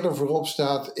eigenlijk eerder voorop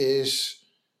staat is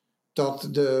dat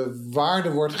de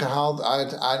waarde wordt gehaald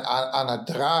aan het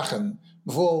dragen.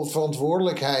 Bijvoorbeeld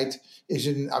verantwoordelijkheid is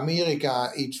in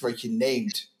Amerika iets wat je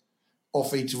neemt.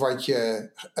 Of iets wat je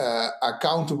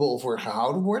accountable voor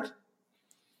gehouden wordt.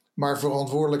 Maar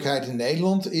verantwoordelijkheid in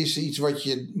Nederland is iets wat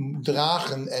je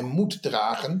dragen en moet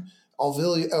dragen. Al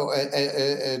wil je,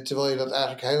 terwijl je dat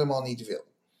eigenlijk helemaal niet wil.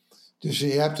 Dus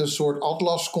je hebt een soort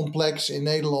atlascomplex in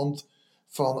Nederland.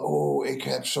 Van, ik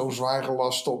heb zo zwaar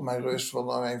gelast op mijn rust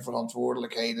van mijn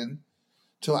verantwoordelijkheden.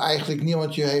 Terwijl eigenlijk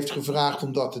niemand je heeft gevraagd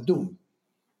om dat te doen.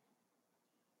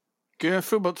 Kun je een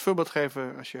voorbeeld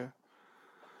geven als je...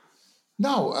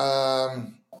 Nou,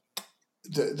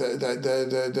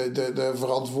 de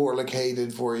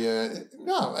verantwoordelijkheden voor je...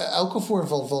 Nou, elke vorm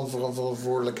van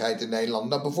verantwoordelijkheid in Nederland.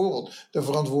 Nou, bijvoorbeeld de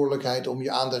verantwoordelijkheid om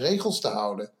je aan de regels te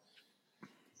houden.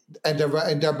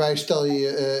 En daarbij stel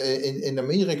je in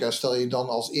Amerika stel je dan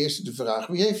als eerste de vraag: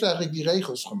 wie heeft eigenlijk die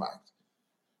regels gemaakt?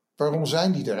 Waarom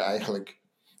zijn die er eigenlijk?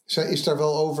 Is daar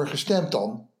wel over gestemd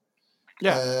dan?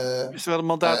 Ja, is er wel een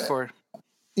mandaat voor?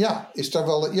 Ja,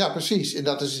 ja, precies. En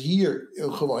dat is hier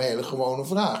een hele gewone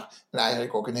vraag. En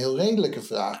eigenlijk ook een heel redelijke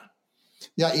vraag.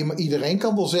 Ja, iedereen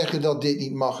kan wel zeggen dat dit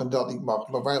niet mag en dat niet mag.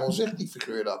 Maar waarom zegt die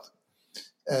figuur dat?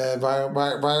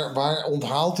 Waar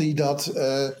onthaalt hij dat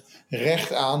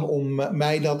recht aan om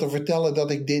mij dat te vertellen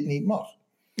dat ik dit niet mag?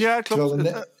 Ja, klopt.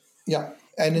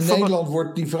 En in Nederland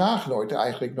wordt die vraag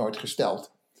eigenlijk nooit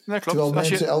gesteld. Nee, klopt. Terwijl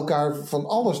mensen elkaar van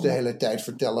alles de hele tijd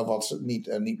vertellen wat ze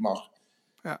niet mag.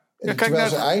 Ja. Terwijl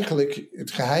ze eigenlijk,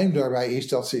 het geheim daarbij is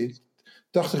dat ze in 80%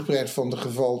 van de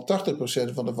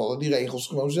gevallen die regels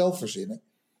gewoon zelf verzinnen.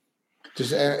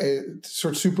 Dus een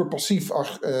soort super passief,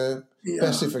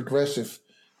 passive-aggressive.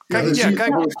 Kijk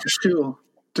het verschil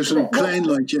tussen een klein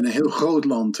landje en een heel groot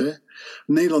land. Hè?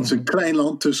 Nederland is een klein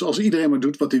land, dus als iedereen maar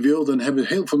doet wat hij wil, dan hebben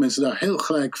heel veel mensen daar heel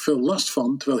gelijk veel last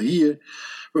van. Terwijl hier,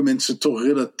 waar mensen toch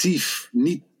relatief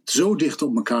niet zo dicht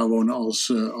op elkaar wonen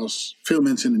als veel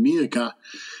mensen in Amerika.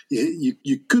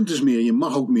 Je kunt dus meer, je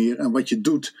mag ook meer. En wat je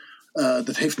doet,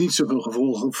 dat heeft niet zoveel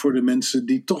gevolgen voor de mensen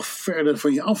die toch verder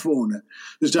van je af wonen.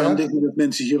 Dus daarom denk ik dat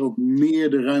mensen hier ook meer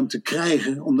de ruimte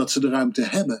krijgen, omdat ze de ruimte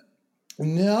hebben.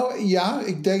 Nou ja,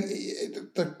 ik denk,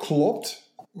 dat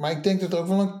klopt. Maar ik denk dat er ook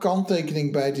wel een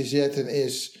kanttekening bij te zetten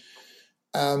is.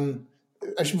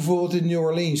 Als je bijvoorbeeld in New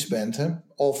Orleans bent,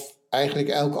 of eigenlijk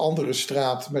elke andere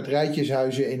straat met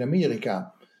rijtjeshuizen in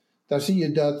Amerika. Dan zie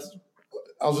je dat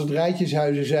als het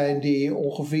rijtjeshuizen zijn die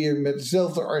ongeveer met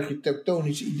hetzelfde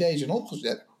architectonische idee zijn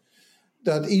opgezet,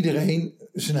 dat iedereen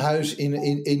zijn huis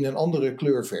in een andere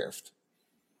kleur verft.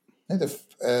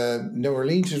 New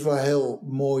Orleans is wel een heel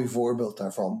mooi voorbeeld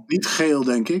daarvan. Niet geel,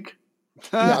 denk ik.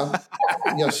 Ja,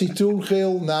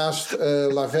 citroengeel naast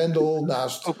lavendel,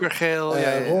 naast okergeel,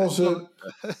 roze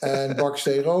en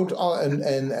baksteenrood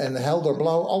en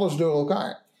helderblauw, alles door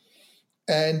elkaar.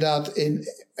 En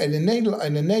in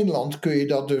Nederland kun je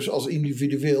dat dus als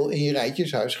individueel in je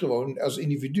rijtjeshuis gewoon als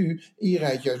individu in je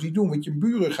rijtjeshuis niet doen, want je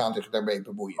buren gaan zich daarmee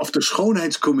bemoeien. Of de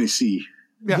schoonheidscommissie.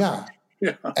 Ja.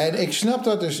 En ik snap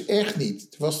dat dus echt niet.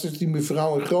 Het was dus die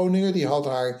mevrouw in Groningen, die had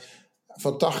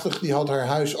haar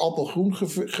huis appelgroen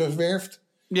geverfd.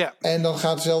 Ja. En dan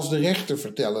gaat zelfs de rechter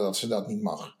vertellen dat ze dat niet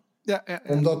mag. Ja.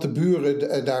 Omdat de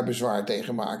buren daar bezwaar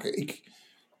tegen maken. Ik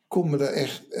kom me er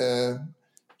echt...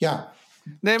 Je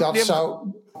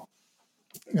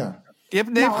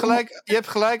hebt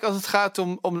gelijk als het gaat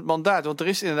om het mandaat. Want er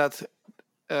is inderdaad...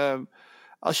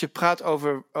 als je praat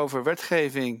over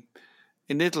wetgeving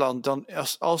in dit land, dan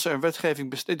als er een wetgeving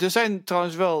bestaat. Er zijn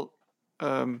trouwens wel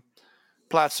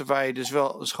plaatsen waar je dus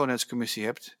wel een schoonheidscommissie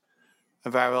hebt.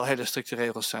 En waar wel hele strikte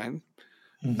regels zijn.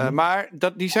 Mm-hmm. Maar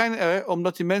die zijn er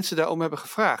omdat die mensen daarom hebben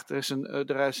gevraagd.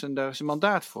 Daar is een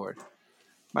mandaat voor.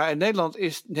 Maar in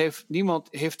Nederland niemand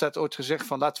heeft dat ooit gezegd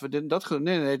van laten we dat doen.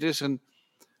 Nee, er is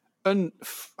een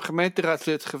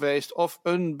gemeenteraadslid geweest of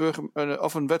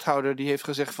een wethouder die heeft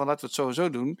gezegd van laten we het sowieso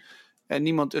doen. En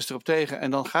niemand is erop tegen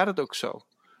en dan gaat het ook zo.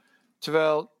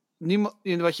 Terwijl niemand,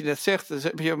 in wat je net zegt, daar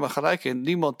heb je helemaal gelijk in.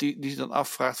 Niemand die zich dan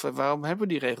afvraagt van waarom hebben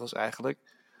we die regels eigenlijk?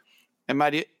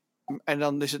 En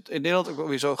dan is het in Nederland ook wel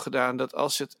weer zo gedaan dat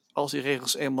als die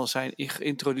regels eenmaal zijn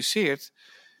geïntroduceerd,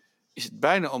 is het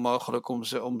bijna onmogelijk om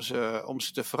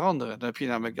ze te veranderen. Dan heb je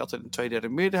namelijk altijd een 2/3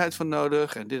 meerderheid voor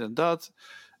nodig en dit en dat.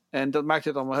 En dat maakt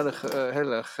het allemaal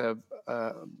heel erg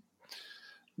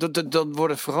dan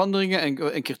worden veranderingen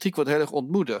en kritiek wordt heel erg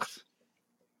ontmoedigd.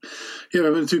 Ja, we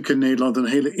hebben natuurlijk in Nederland een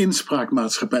hele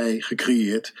inspraakmaatschappij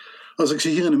gecreëerd. Als ik ze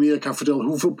hier in Amerika vertel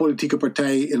hoeveel politieke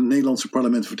partijen in het Nederlandse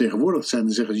parlement vertegenwoordigd zijn,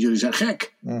 dan zeggen ze, jullie zijn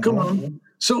gek. Come on,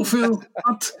 zoveel,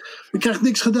 wat? Je krijgt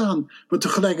niks gedaan. Maar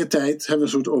tegelijkertijd hebben we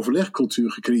een soort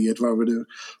overlegcultuur gecreëerd waar we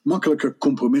de makkelijker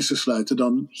compromissen sluiten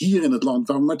dan hier in het land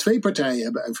waar we maar 2 partijen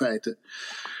hebben in feite.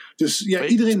 Dus ja,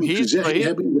 iedereen moet zijn zegje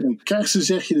hebben, iedereen krijgt zijn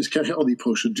zegje, dus krijg je al die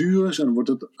procedures en dan wordt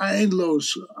het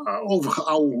eindeloos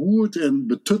overgeouwehoerd en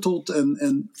betutteld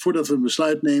en voordat we een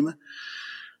besluit nemen.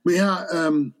 Maar ja,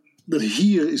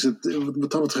 hier is het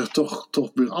wat dat betreft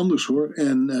toch weer anders hoor.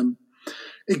 En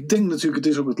ik denk natuurlijk,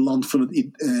 het is ook het land van het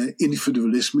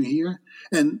individualisme hier.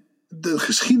 En de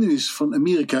geschiedenis van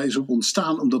Amerika is ook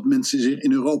ontstaan omdat mensen zich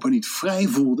in Europa niet vrij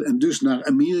voelden en dus naar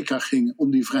Amerika gingen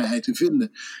om die vrijheid te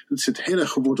vinden. Het zit heel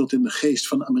erg geworteld in de geest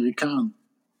van de Amerikaan.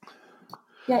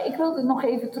 Ja, ik wilde nog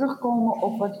even terugkomen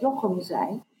op wat Jochem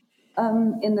zei.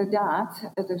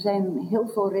 Inderdaad, er zijn heel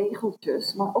veel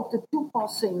regeltjes, maar ook de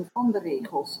toepassing van de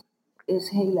regels is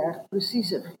heel erg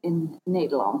preciezer in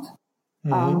Nederland.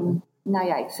 Nou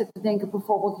ja, ik zit te denken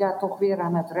bijvoorbeeld, toch weer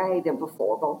aan het rijden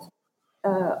bijvoorbeeld.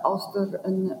 Als er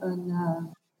een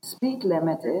speed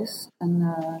limit is,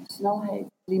 een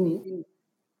snelheidslimiet,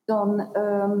 dan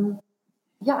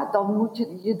moet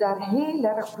je daar heel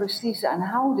erg precies aan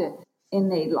houden in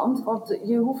Nederland. Want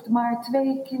je hoeft maar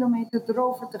 2 kilometer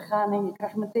erover te gaan en je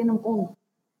krijgt meteen een bon.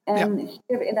 En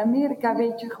hier in Amerika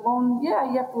weet je gewoon,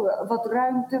 je hebt wat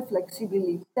ruimte,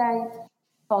 flexibiliteit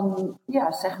van,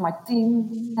 zeg maar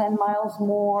 10 miles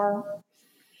more.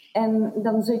 En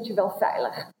dan zit je wel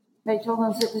veilig. Weet je wel,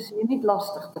 dan zitten ze je niet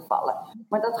lastig te vallen.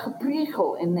 Maar dat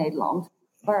gepriegel in Nederland,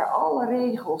 waar alle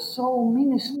regels zo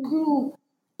minuscuul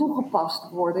toegepast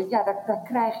worden, daar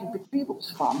krijg ik de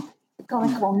kriebels van. Daar kan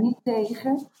ik gewoon niet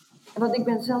tegen. Want ik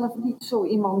ben zelf niet zo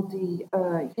iemand die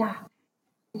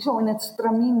zo in het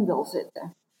stramien wil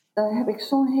zitten. Daar heb ik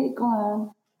zo'n hekel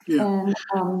aan. Ja.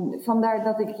 En vandaar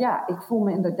dat ik voel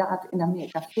me inderdaad in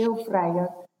Amerika veel vrijer.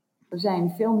 Er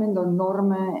zijn veel minder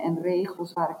normen en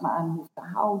regels waar ik me aan hoef te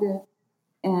houden.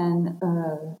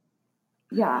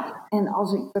 En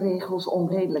als ik de regels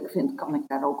onredelijk vind, kan ik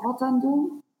daar ook wat aan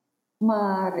doen.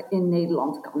 Maar in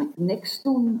Nederland kan ik niks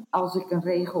doen. Als ik een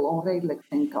regel onredelijk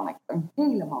vind, kan ik er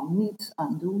helemaal niets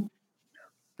aan doen.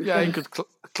 Ja, je kunt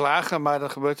klagen, maar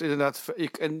dat gebeurt inderdaad.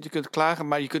 Je kunt klagen,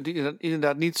 maar je kunt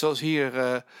inderdaad niet zoals hier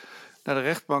naar de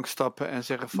rechtbank stappen en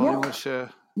zeggen van jongens.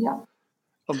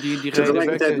 Om die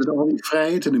tegelijkertijd met al die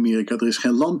vrijheid in Amerika, er is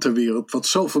geen land ter wereld wat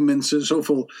zoveel mensen,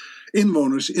 zoveel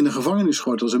inwoners in de gevangenis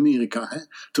gooit als Amerika. Hè?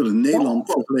 Terwijl in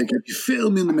Nederland vergeleken heb je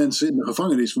veel minder mensen in de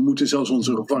gevangenis. We moeten zelfs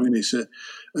onze gevangenissen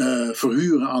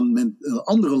verhuren aan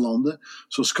andere landen,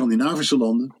 zoals Scandinavische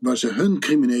landen, waar ze hun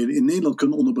criminelen in Nederland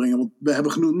kunnen onderbrengen. Want we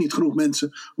hebben niet genoeg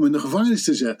mensen om in de gevangenis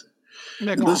te zetten.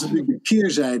 En dat is natuurlijk de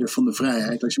keerzijde van de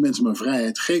vrijheid. Als je mensen maar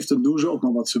vrijheid geeft, dan doen ze ook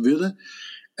maar wat ze willen.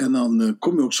 En dan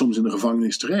kom je ook soms in de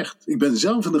gevangenis terecht. Ik ben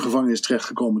zelf in de gevangenis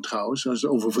terechtgekomen trouwens, als we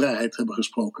over vrijheid hebben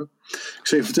gesproken. Ik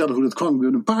zal je vertellen hoe dat kwam. Ik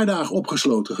ben een paar dagen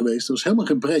opgesloten geweest. Dat was helemaal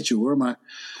geen pretje hoor, maar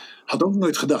had ook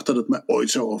nooit gedacht dat het mij ooit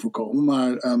zou overkomen.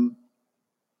 Maar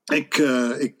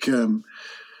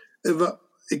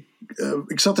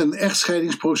ik zat in een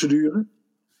echtscheidingsprocedure.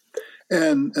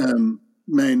 En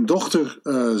mijn dochter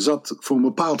zat voor een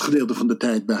bepaald gedeelte van de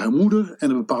tijd bij haar moeder en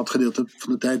een bepaald gedeelte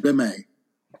van de tijd bij mij.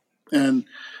 En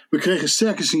we kregen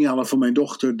sterke signalen van mijn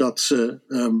dochter dat ze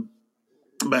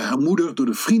bij haar moeder, door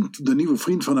de nieuwe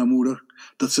vriend van haar moeder,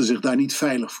 dat ze zich daar niet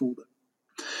veilig voelde.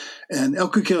 En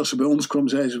elke keer als ze bij ons kwam,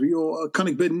 zei ze, joh, kan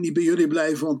ik niet bij jullie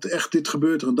blijven, want echt dit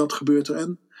gebeurt er en dat gebeurt er.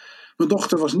 En mijn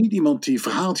dochter was niet iemand die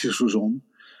verhaaltjes verzon.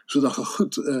 Ze dachten,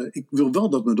 goed, ik wil wel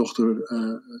dat mijn dochter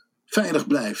veilig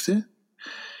blijft. Hè?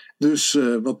 Dus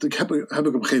wat heb ik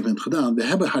op een gegeven moment gedaan. We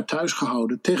hebben haar thuis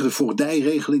gehouden tegen de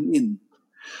voogdijregeling in.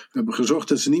 We hebben gezorgd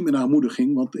dat ze niet meer naar haar moeder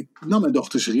ging, want ik nam mijn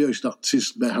dochter serieus. Ik dacht, ze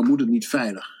is bij haar moeder niet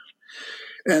veilig.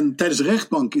 En tijdens de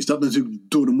rechtbank is dat natuurlijk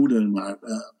door de moeder naar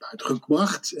buiten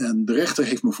gebracht. En de rechter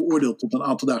heeft me veroordeeld tot een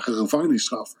aantal dagen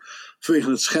gevangenisstraf vanwege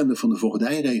het schenden van de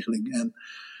voogdijregeling. En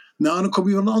dan kom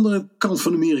je aan de andere kant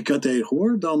van Amerika tegen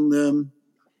hoor. Dan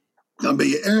Dan ben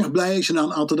je erg blij als je na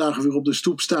een aantal dagen weer op de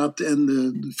stoep staat en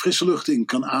de frisse lucht in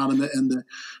kan ademen en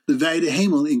de wijde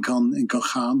hemel in kan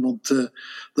gaan. Want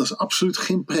dat is absoluut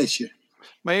geen pretje.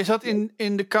 Maar je zat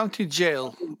in de county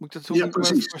jail. Moet ik me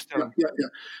precies. voorstellen? Ja.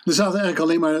 Er zaten eigenlijk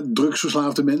alleen maar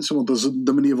drugsverslaafde mensen. Want dat is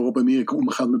de manier waarop Amerika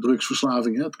omgaat met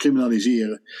drugsverslaving. Hè, het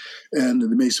criminaliseren. En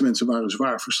de meeste mensen waren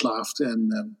zwaar verslaafd.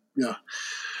 En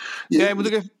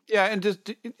en dus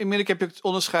in Amerika heb je het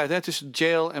onderscheid tussen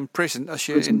jail en prison. Als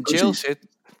je in jail zit,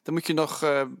 dan moet je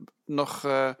nog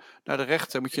naar de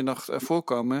rechter moet je nog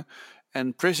voorkomen.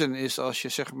 En prison is als je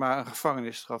zeg maar een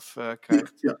gevangenisstraf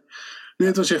krijgt. Ja. Nee,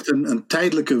 het was echt een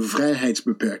tijdelijke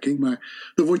vrijheidsbeperking.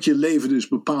 Maar dan wordt je leven dus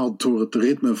bepaald door het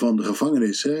ritme van de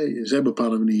gevangenis. Hè. Zij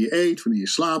bepalen wanneer je eet, wanneer je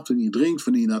slaapt, wanneer je drinkt,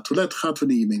 wanneer je naar het toilet gaat,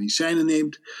 wanneer je medicijnen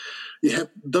neemt.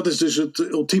 Dat is dus het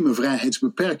ultieme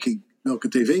vrijheidsbeperking. Welke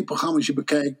tv-programma's je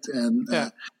bekijkt. En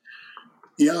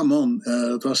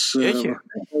het was...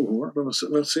 dat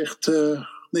was echt...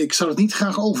 nee, ik zou het niet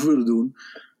graag over willen doen.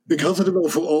 Ik had het er wel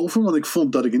voor over, want ik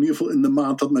vond dat ik in ieder geval in de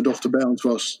maand dat mijn dochter bij ons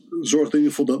was, zorgde in ieder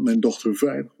geval dat mijn dochter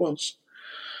veilig was.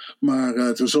 Maar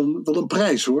het was wel een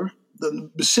prijs hoor. Dan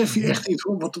besef je echt niet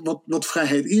wat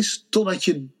vrijheid is, totdat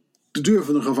je de deur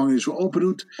van de gevangenis weer open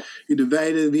doet, je de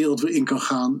wijde wereld weer in kan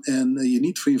gaan en je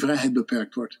niet van je vrijheid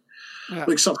beperkt wordt. Ja.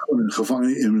 Ik zat gewoon in de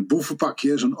gevangenis in een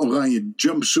boevenpakje, zo'n oranje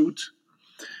jumpsuit.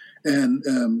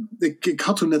 En ik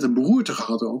had toen net een beroerte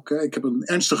gehad ook. Hè. Ik heb een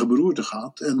ernstige beroerte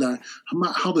gehad. En daar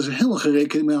hadden ze helemaal geen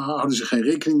rekening mee. Hadden ze geen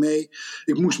rekening mee.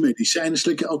 Ik moest medicijnen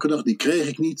slikken elke dag. Die kreeg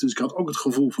ik niet. Dus ik had ook het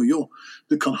gevoel van... joh,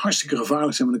 dit kan hartstikke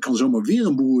gevaarlijk zijn. Maar ik kan zomaar weer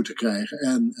een beroerte krijgen.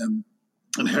 En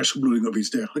een hersenbloeding of iets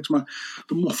dergelijks. Maar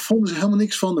daar vonden ze helemaal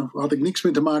niks van. Daar had ik niks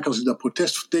mee te maken als ik daar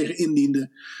protest tegen indiende.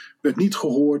 Werd niet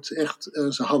gehoord. Echt,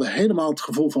 ze hadden helemaal het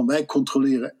gevoel van... wij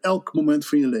controleren elk moment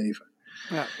van je leven.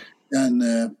 Ja.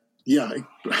 En...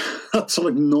 dat zal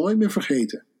ik nooit meer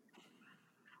vergeten.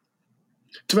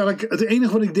 Terwijl het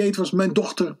enige wat ik deed was mijn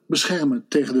dochter beschermen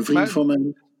tegen de vriend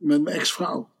van mijn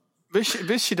ex-vrouw.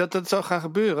 Wist je dat zou gaan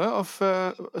gebeuren? Of,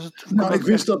 ik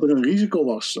wist dat er een risico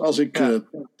was. Als ik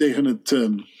tegen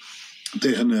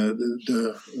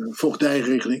de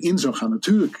voogdijregeling in zou gaan,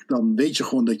 natuurlijk, dan weet je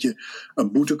gewoon dat je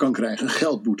een boete kan krijgen, een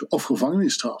geldboete of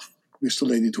gevangenisstraf. Ik wist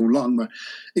alleen niet hoe lang,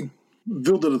 maar ik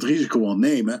wilde dat risico wel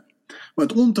nemen. Maar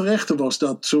het onterechte was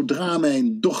dat zodra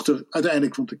mijn dochter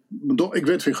uiteindelijk... want ik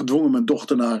werd weer gedwongen mijn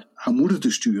dochter naar haar moeder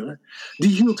te sturen. Die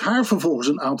hield haar vervolgens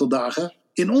een aantal dagen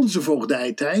in onze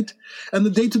voogdijtijd. En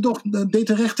dan deed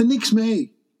de rechter niks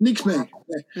mee. Niks mee.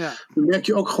 Nee. Ja. Dan merk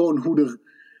je ook gewoon hoe er...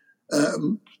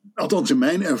 althans in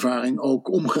mijn ervaring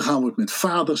ook omgegaan wordt met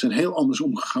vaders... en heel anders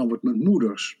omgegaan wordt met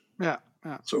moeders. Ja.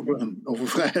 Dat is ook over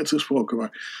vrijheid gesproken, maar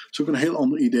het is ook een heel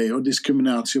ander idee hoor.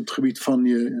 Discriminatie op het gebied van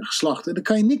je geslacht. En daar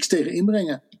kan je niks tegen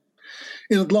inbrengen.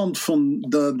 In het land van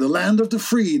the land of the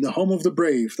free, the home of the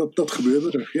brave. Dat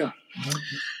gebeurde er, ja.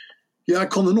 Ja, ik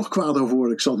kon er nog kwaad over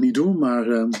worden. Ik zal het niet doen,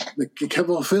 maar ik heb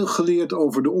wel veel geleerd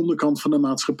over de onderkant van de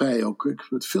maatschappij ook. Ik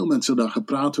heb met veel mensen daar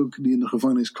gepraat ook, die in de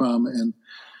gevangenis kwamen en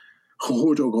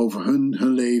gehoord ook over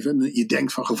hun leven. En je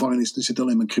denkt van gevangenis, er zitten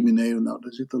alleen maar criminelen. Nou,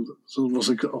 zoals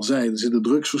ik al zei, er zitten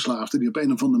drugsverslaafden die op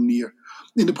een of andere manier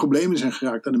in de problemen zijn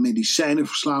geraakt, aan de medicijnen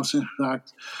verslaafd zijn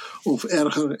geraakt, of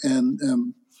erger. En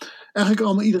eigenlijk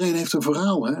allemaal, iedereen heeft een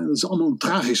verhaal. Hè? Dat is allemaal een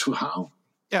tragisch verhaal.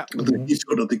 Ja. Het is niet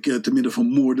zo dat ik te midden van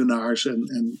moordenaars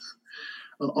en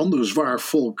een andere zwaar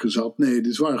volk zat. Nee,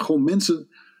 dit waren gewoon mensen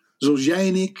zoals jij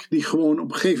en ik, die gewoon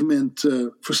op een gegeven moment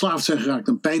verslaafd zijn geraakt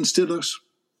aan pijnstillers.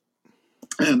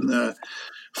 En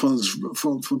van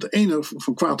het ene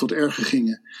van kwaad tot erger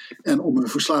gingen. En om hun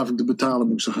verslaving te betalen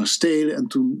moesten gaan stelen. En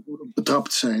toen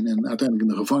betrapt zijn en uiteindelijk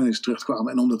in de gevangenis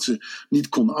terechtkwamen. En omdat ze niet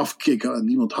konden afkicken en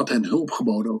niemand had hen hulp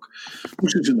geboden ook,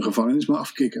 moesten ze in de gevangenis maar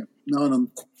afkicken. Nou,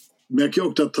 dan merk je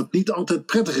ook dat dat niet altijd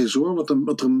prettig is hoor. Wat er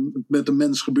met een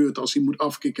mens gebeurt als hij moet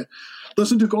afkicken. Dat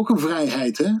is natuurlijk ook een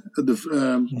vrijheid. Hè?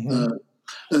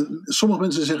 Sommige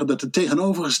mensen zeggen dat het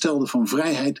tegenovergestelde van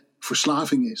vrijheid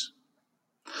verslaving is.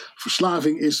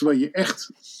 Verslaving is waar je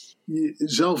echt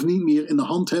jezelf niet meer in de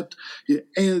hand hebt.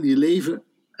 Je leven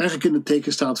eigenlijk in het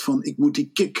teken staat van ik moet die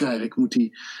kick krijgen.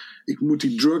 Ik moet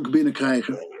die drug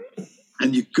binnenkrijgen.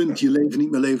 En je kunt je leven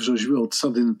niet meer leven zoals je wilt. Het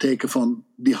staat in het teken van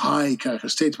die high krijgen.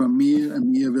 Steeds maar meer en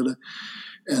meer willen.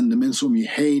 En de mensen om je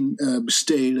heen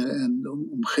bestelen. En de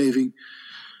omgeving.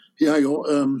 Ja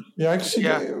joh.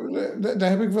 Daar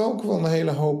heb ik wel ook wel een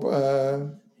hele hoop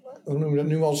hoe noem je dat,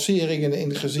 nuanceringen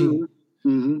in gezien.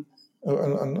 Mm-hmm.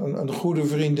 Een goede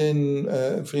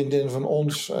vriendin van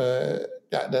ons,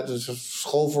 dat is een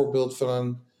schoolvoorbeeld van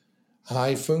een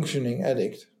high functioning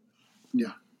addict.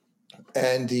 Ja.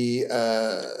 En die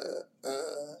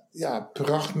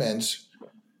prachtmens,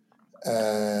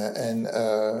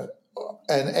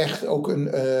 En echt ook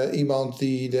iemand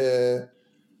die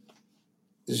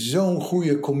zo'n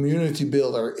goede community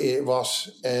builder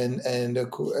was.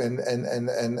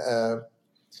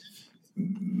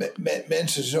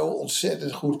 Mensen zo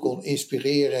ontzettend goed kon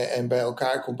inspireren en bij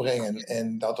elkaar kon brengen.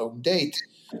 En dat ook deed.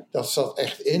 Dat zat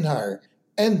echt in haar.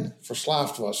 En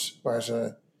verslaafd was, waar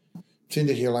ze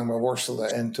 20 jaar lang mee worstelde.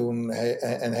 En toen,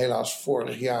 en helaas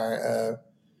vorig jaar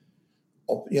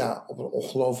op een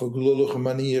ongelooflijk lullige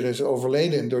manier is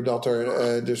overleden. Doordat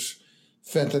er dus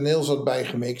fentanyl zat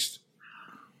bijgemixt.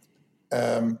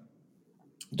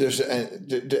 Dus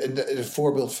het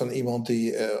voorbeeld van iemand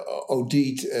die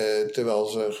OD'd terwijl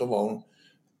ze gewoon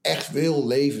echt wil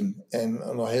leven. En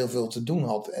nog heel veel te doen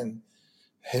had. En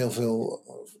heel veel...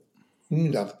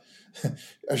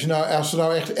 Als er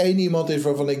nou echt één iemand is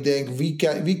waarvan ik denk...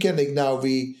 Wie ken ik nou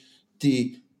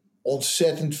die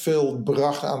ontzettend veel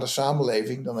bracht aan de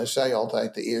samenleving... dan is zij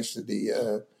altijd de eerste die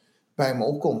bij me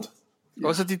opkomt.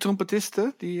 Was het die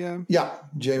trompetiste? Ja,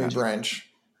 Jamie Branch.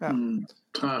 Ja.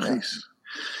 Tragisch.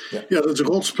 Ja, dat is een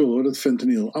rotspul hoor, dat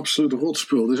fentanyl. Absoluut een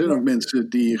rotspul. Er zijn ook mensen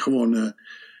die gewoon...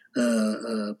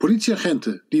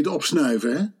 politieagenten die het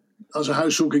opsnuiven, hè? Als ze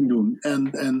huiszoeking doen.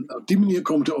 En op die manier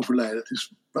komen te overlijden. Het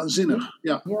is waanzinnig.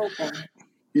 Ja.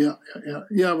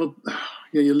 Want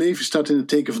je leven staat in het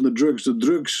teken van de drugs. De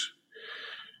drugs.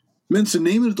 Mensen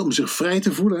nemen het om zich vrij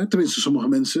te voelen. Hè? Tenminste, sommige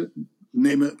mensen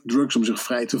nemen drugs om zich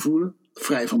vrij te voelen.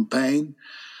 Vrij van pijn.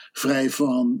 Vrij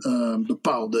van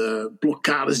bepaalde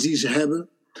blokkades die ze hebben.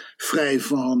 Vrij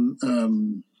van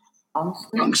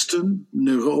angsten,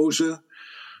 neurose.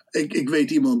 Ik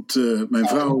weet iemand, mijn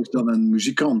vrouw is dan een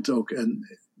muzikant ook.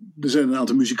 En er zijn een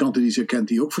aantal muzikanten die ze kent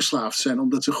die ook verslaafd zijn.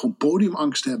 Omdat ze gewoon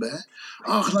podiumangst hebben. Hè?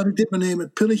 Ach, laat ik dit maar nemen,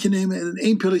 het pilletje nemen. En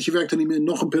één pilletje werkt er niet meer,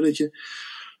 nog een pilletje.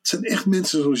 Het zijn echt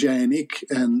mensen zoals jij en ik.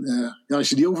 En als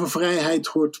je die over vrijheid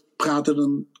hoort praten,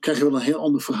 dan krijg je wel een heel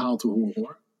ander verhaal te horen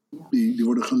hoor. Die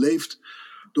worden geleefd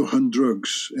door hun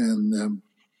drugs. En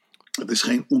er is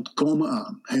geen ontkomen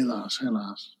aan, helaas.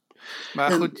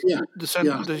 Maar goed, ik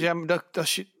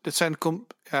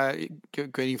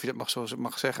weet niet of je dat zo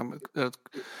mag zeggen,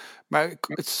 maar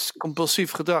het is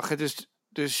compulsief gedrag. Het is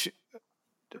dus,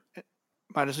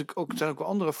 maar er zijn ook wel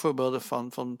andere voorbeelden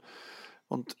van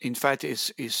want in feite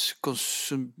is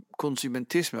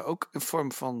consumentisme ook een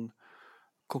vorm van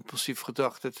compulsief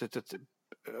gedrag. Het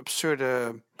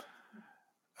absurde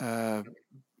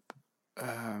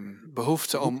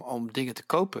behoefte om dingen te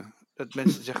kopen. Dat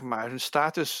mensen zeg maar hun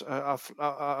status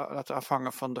laten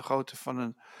afhangen van de grootte van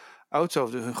een auto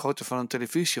of de grootte van een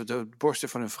televisie of de borsten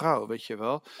van hun vrouw, weet je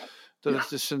wel.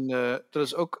 Dat is dus dat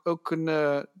is ook een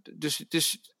dus het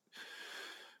is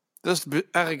dat is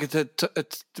eigenlijk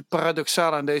het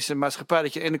paradoxale aan deze maatschappij,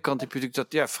 dat je aan de ene kant heb je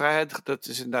natuurlijk dat vrijheid, dat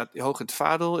is inderdaad hoog in het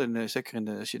vaandel en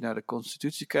zeker als je naar de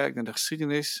constitutie kijkt, naar de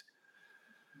geschiedenis,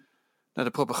 naar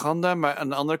de propaganda, maar aan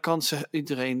de andere kant zegt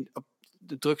iedereen,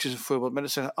 de drugs is een voorbeeld, maar er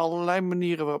zijn allerlei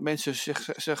manieren waarop mensen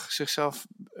zichzelf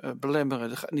belemmeren.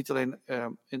 Dat gaat niet alleen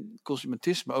in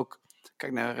consumentisme, ook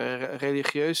kijk naar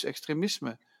religieus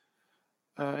extremisme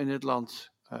in dit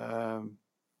land.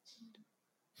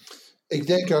 Ik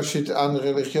denk als je het aan een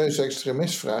religieuze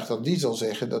extremist vraagt, dat die zal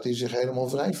zeggen dat hij zich helemaal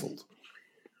vrij voelt.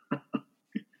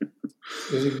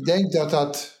 Dus ik denk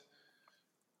dat...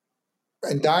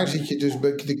 En daar zit je dus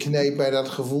de kneep bij dat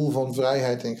gevoel van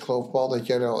vrijheid. En ik geloof, Paul, dat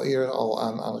jij er al eerder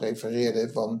aan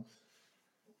refereerde. Van,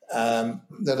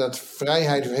 dat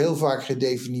vrijheid heel vaak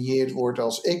gedefinieerd wordt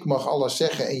als ik mag alles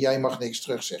zeggen en jij mag niks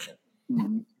terugzeggen.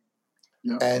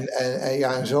 Ja.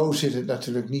 En zo zit het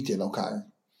natuurlijk niet in elkaar.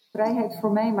 Vrijheid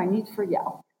voor mij, maar niet voor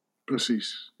jou.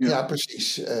 Precies. Ja,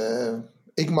 precies.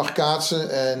 Ik mag kaatsen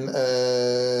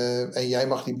en jij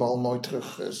mag die bal nooit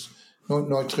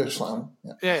terugslaan.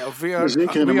 Ja, of we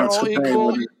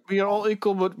are all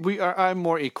equal, but I'm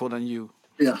more equal than you.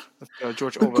 Ja. George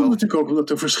dat Orwell. komt natuurlijk ook omdat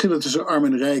de verschillen tussen arm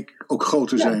en rijk ook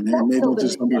groter zijn. Hè? Nederland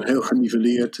is dan weer heel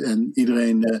geniveleerd en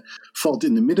iedereen valt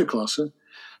in de middenklasse.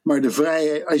 Maar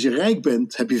als je rijk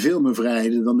bent, heb je veel meer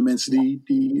vrijheden dan de mensen die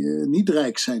niet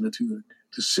rijk zijn natuurlijk.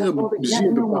 Het is zeer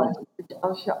bepaald.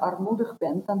 Als je armoedig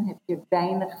bent, dan heb je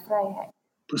weinig vrijheid.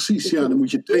 Precies, dus dan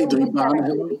moet je 2-3 banen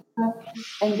hebben.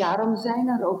 En daarom zijn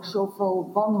er ook zoveel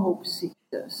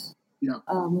wanhoopsziektes. Ja.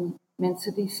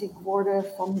 Mensen die ziek worden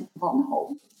van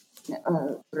wanhoop.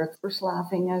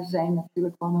 Drugverslavingen zijn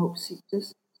natuurlijk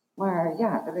wanhoopsziektes. Maar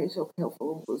ja, er is ook heel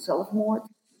veel zelfmoord.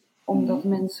 Omdat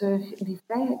mensen die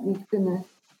vrijheid niet kunnen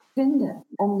vinden.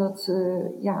 Omdat ze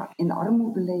in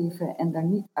armoede leven en daar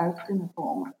niet uit kunnen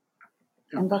komen.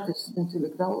 Ja. En dat is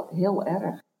natuurlijk wel heel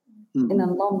erg. In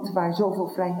een land waar zoveel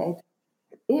vrijheid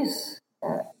is,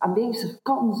 aanwezig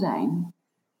kan zijn,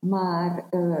 maar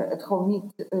het gewoon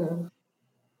niet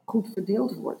goed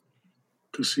verdeeld wordt.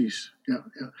 Precies, ja.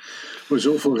 Waar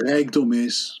zoveel rijkdom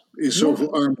is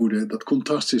zoveel armoede. Dat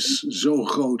contrast is zo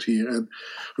groot hier. En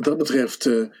wat dat betreft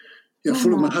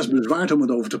voel ik me haast bezwaard om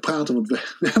het over te praten. Want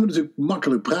we hebben natuurlijk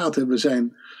makkelijk praten. We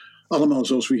zijn allemaal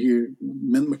zoals we hier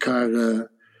met elkaar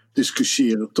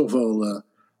discussiëren. Toch wel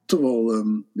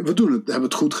hebben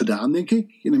het goed gedaan, denk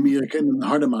ik. In Amerika, in een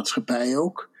harde maatschappij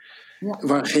ook. Ja.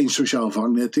 Waar geen sociaal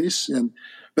vangnet is. En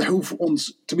wij hoeven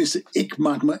ons, tenminste ik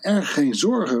maak me erg geen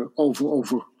zorgen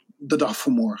over de dag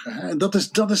van morgen. Hè. En dat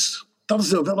is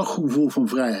wel een gevoel van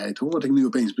vrijheid, hoor, wat ik nu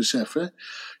opeens besef. Hè. Dat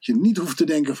je niet hoeft te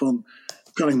denken van,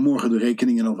 kan ik morgen de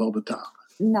rekeningen nog wel betalen?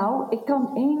 Nou, ik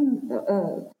kan één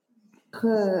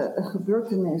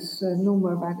gebeurtenis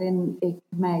noemen waarin ik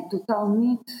mij totaal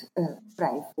niet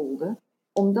vrij voelde.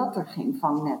 Omdat er geen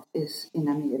vangnet is in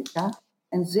Amerika.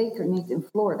 En zeker niet in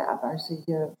Florida, waar ze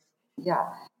je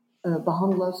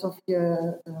behandelen alsof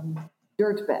je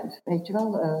dirt bent. Weet je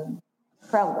wel,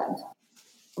 vuil bent.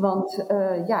 Want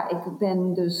ik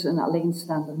ben dus een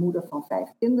alleenstaande moeder van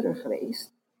 5 kinderen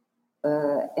geweest.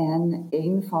 En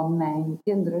een van mijn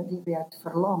kinderen die werd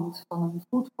verlamd van een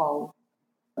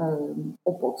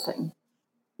voetbalopbotsing.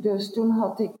 Dus toen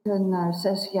had ik een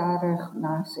 7-jarig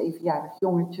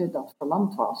jongetje dat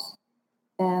verlamd was.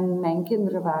 En mijn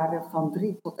kinderen waren van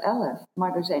 3 tot 11,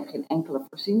 maar er zijn geen enkele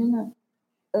voorzieningen.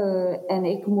 En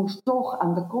ik moest toch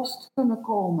aan de kost kunnen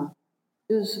komen.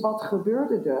 Dus wat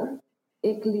gebeurde er?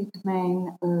 Ik liet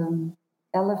mijn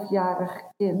 11-jarig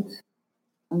kind,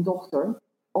 een dochter,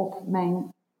 op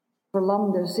mijn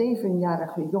verlamde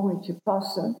 7-jarige jongetje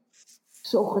passen.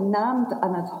 Zogenaamd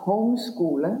aan het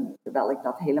homeschoolen, terwijl ik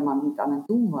dat helemaal niet aan het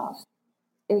doen was.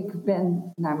 Ik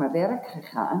ben naar mijn werk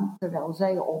gegaan, terwijl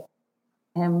zij op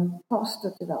hem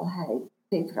paste, terwijl hij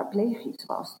tetraplegisch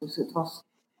was. Dus het was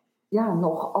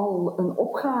nogal een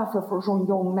opgave voor zo'n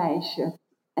jong meisje.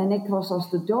 En ik was als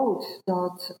de dood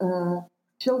dat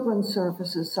Children's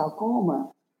Services zou komen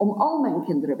om al mijn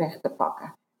kinderen weg te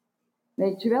pakken.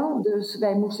 Weet je wel? Dus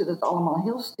wij moesten het allemaal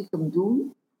heel stiekem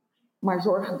doen. Maar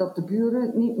zorgen dat de buren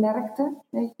het niet merkten,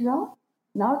 weet je wel?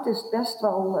 Nou, het is best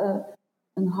wel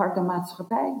een harde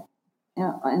maatschappij.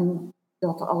 En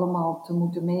dat allemaal te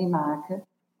moeten meemaken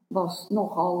was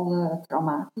nogal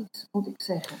traumatisch, moet ik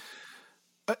zeggen.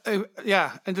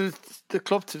 En dat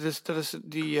klopt. Dus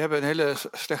die hebben een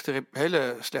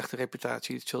hele slechte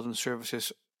reputatie, de Children's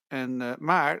Services.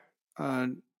 Maar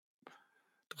er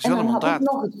is wel een mandaat. En dan had ik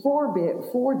nog het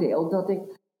voordeel dat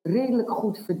ik redelijk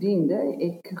goed verdiende.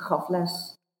 Ik gaf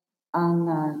les aan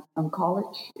een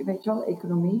college, weet je wel,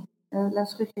 economie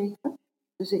les gegeven.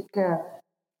 Dus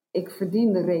ik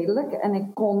verdiende redelijk en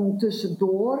ik kon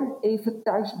tussendoor even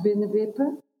thuis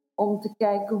binnenwippen om te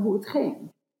kijken hoe het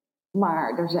ging.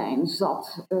 Maar er zijn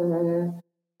zat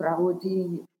vrouwen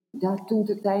die toen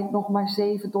de tijd nog maar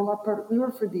 $7 per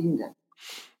uur verdienden.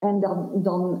 En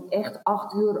dan echt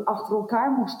 8 uur achter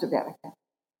elkaar moesten werken.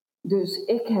 Dus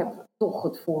ik heb toch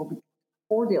het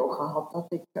voordeel gehad dat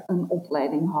ik een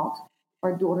opleiding had,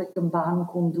 waardoor ik een baan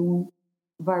kon doen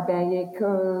waarbij ik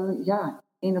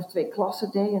 1 of 2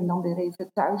 klassen deed en dan weer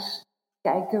even thuis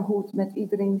kijken hoe het met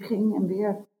iedereen ging en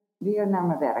weer naar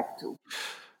mijn werk toe.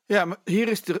 Ja, maar hier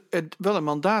is er wel een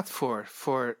mandaat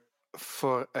voor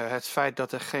het feit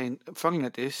dat er geen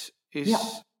vangnet is.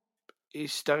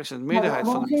 Daar is een meerderheid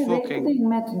van de bevolking. Maar geen rekening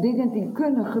met dingen die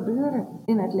kunnen gebeuren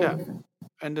in het leven. Ja.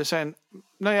 En er zijn,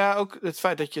 ook het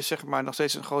feit dat je zeg maar nog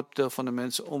steeds een groot deel van de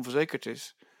mensen onverzekerd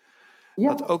is. Ja.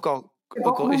 Dat ook al ik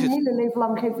heb mijn hele leven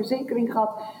lang geen verzekering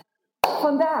gehad.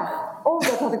 Vandaag,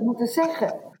 dat had ik moeten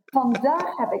zeggen.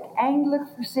 Vandaag heb ik eindelijk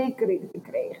verzekering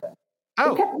gekregen.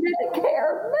 Ik heb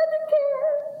Medicare.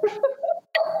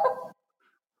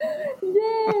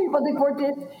 Jee,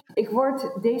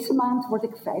 want deze maand word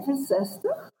ik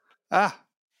 65.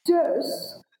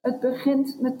 Dus het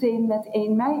begint meteen met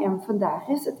 1 mei en vandaag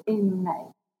is het 1 mei.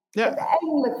 Ja. Ik heb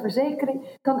eindelijk verzekering.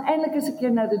 Ik kan eindelijk eens een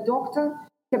keer naar de dokter.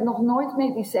 Ik heb nog nooit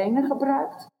medicijnen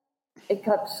gebruikt. Ik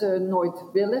heb ze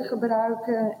nooit willen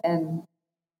gebruiken en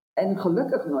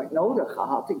gelukkig nooit nodig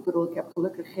gehad. Ik bedoel, ik heb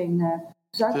gelukkig geen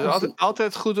suikerziekte. Het is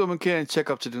altijd goed om een keer een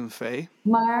check-up te doen, Faye.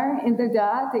 Maar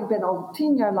inderdaad, ik ben al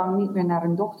 10 jaar lang niet meer naar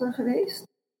een dokter geweest.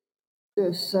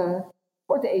 Dus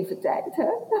wordt even tijd, hè?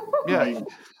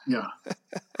 Ja.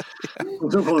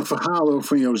 Dat is ook wel een verhaal over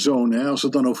van jouw zoon, hè? Als we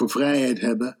het dan over vrijheid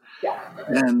hebben. Ja.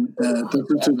 En dat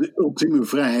is de ultieme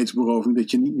vrijheidsberoving,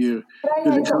 dat je niet meer...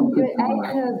 Vrijheid om je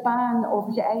eigen baan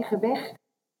of je eigen weg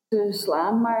te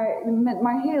slaan, maar met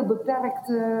maar heel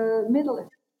beperkte middelen.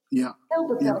 Ja. Heel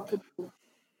beperkte middelen.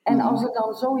 En als er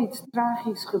dan zoiets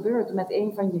tragisch gebeurt met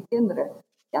een van je kinderen,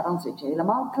 ja, dan zit je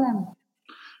helemaal klem.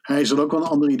 Hij zal ook wel een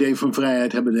ander idee van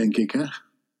vrijheid hebben, denk ik, hè?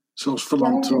 Zoals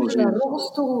verlamd. Ja, ik Zoals zit in een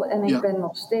rolstoel en Ja. ik ben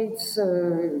nog steeds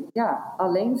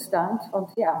alleenstaand.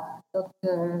 Want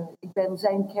ik ben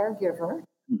zijn caregiver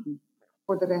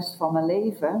voor de rest van mijn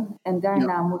leven. En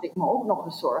daarna moet ik me ook nog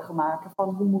eens zorgen maken van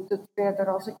hoe moet het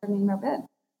verder als ik er niet meer ben.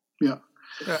 Ja.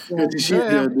 Het is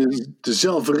hier de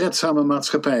zelfredzame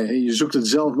maatschappij. Hè? Je zoekt het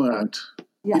zelf maar uit.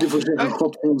 Ja. Ieder voor zeggen,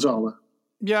 God voor ons allen.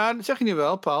 Ja, dat zeg je nu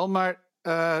wel, Paul. Maar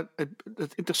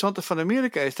het interessante van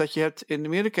Amerika is dat in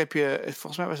Amerika heb je,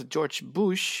 volgens mij was het George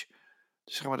Bush,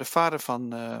 dus zeg maar de vader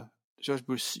van George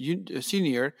Bush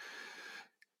senior,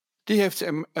 die heeft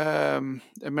de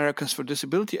Americans for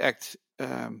Disability Act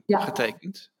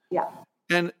getekend. Ja.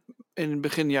 En in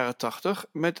begin jaren 80,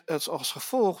 met als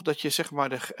gevolg dat je zeg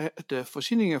maar de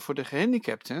voorzieningen voor de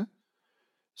gehandicapten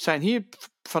zijn hier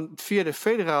via de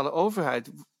federale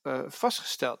overheid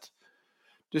vastgesteld.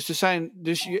 Dus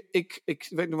ik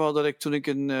weet nog wel dat ik toen ik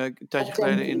een tijdje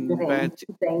geleden iedereen,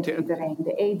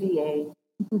 de ADA.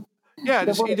 Ja,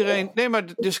 dus iedereen. Nee,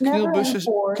 maar dus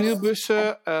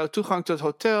knielbussen, toegang tot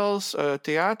hotels,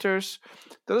 theaters.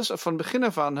 Dat is van begin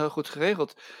af aan heel goed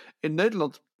geregeld. In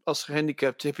Nederland als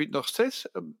gehandicapt heb je het nog steeds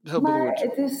heel beroerd.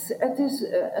 Maar het is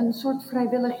een soort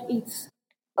vrijwillig iets.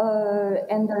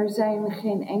 En er zijn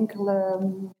geen enkele.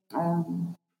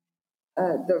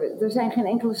 Er zijn geen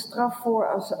enkele straf voor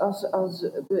als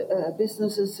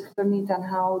businesses zich er niet aan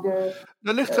houden.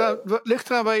 Dat ligt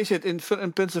eraan waar je zit.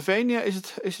 In Pennsylvania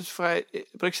is het vrij.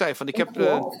 Wat ik zei, ik heb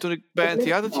toen ik bij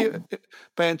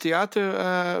een theater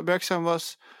werkzaam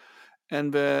was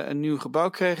en we een nieuw gebouw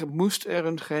kregen, moest er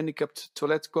een gehandicapt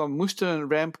toilet komen, moest er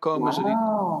een ramp komen.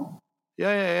 Wow.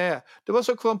 Ja. Er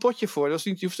was ook wel een potje voor.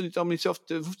 Je hoeft het dan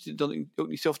ook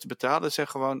niet zelf te betalen. Dat zijn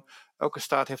gewoon, elke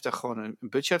staat heeft daar gewoon een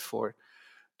budget voor.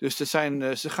 Dus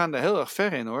ze gaan daar heel erg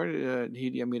ver in hoor,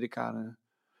 hier die Amerikanen.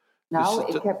 Nou,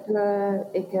 dus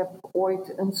ik heb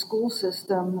ooit een school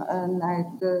system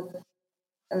naar de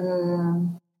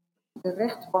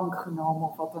rechtbank genomen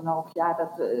of wat dan ook. Ja,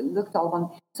 dat lukt al.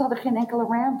 Want ze hadden geen enkele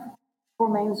ramp voor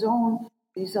mijn zoon.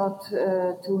 Die zat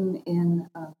toen in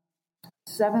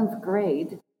 7th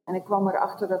grade. En ik kwam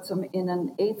erachter dat ze hem in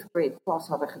een 8th grade klas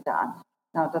hadden gedaan.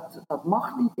 Nou, dat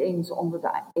mag niet eens onder de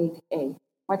 8A.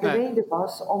 Maar de reden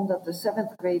was omdat de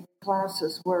 7th grade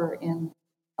classes were in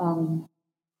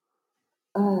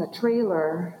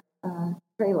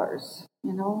trailers,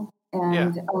 you know.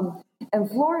 En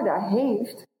Florida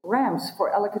heeft ramps voor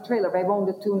elke trailer. Wij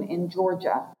woonden toen in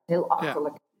Georgia. Heel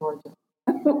achterlijk in Georgia.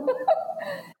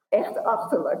 Echt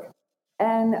achterlijk.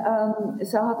 En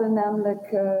ze hadden namelijk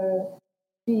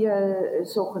via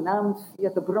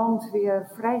de brandweer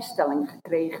vrijstelling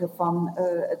gekregen van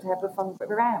het hebben van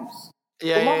ramps.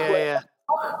 Ja.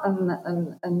 Mag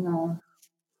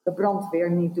de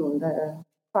brandweer niet doen, de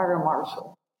fire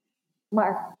marshal.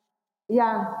 Maar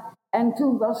ja, en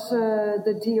toen was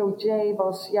de DOJ,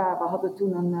 we hadden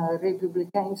toen een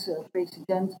republikeinse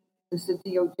president. Dus de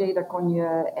DOJ, daar kon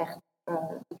je echt,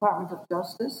 Department of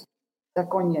Justice, daar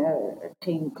kon je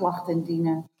geen klacht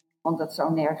indienen, want dat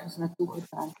zou nergens naartoe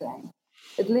gegaan zijn.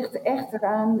 Het ligt echt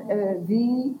eraan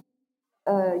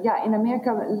in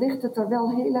Amerika ligt het er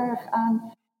wel heel erg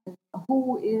aan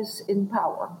who is in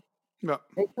power. Ja.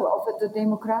 Weet je, of het de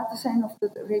Democraten zijn of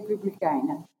de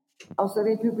Republikeinen. Als de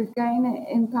Republikeinen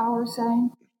in power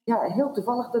zijn, heel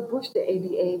toevallig dat Bush de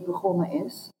ADA begonnen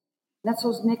is. Net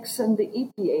zoals Nixon de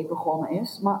EPA begonnen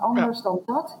is. Maar anders dan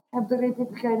dat hebben de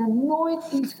Republikeinen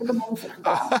nooit iets voor de mensen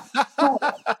gedaan.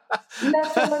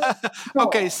 Letterlijk.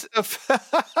 Oké,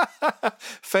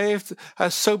 Faye heeft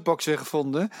haar soapbox weer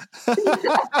gevonden. Ik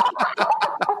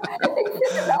vind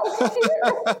het elke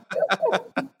keer.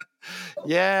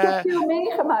 Yeah. Ik heb veel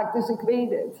meegemaakt, dus ik weet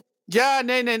het. Ja,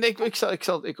 nee,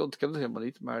 ik ontken het helemaal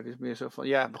niet, maar het is meer zo van,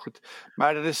 ja, maar goed.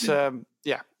 Maar dat is,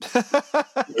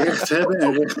 Recht hebben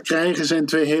en recht krijgen zijn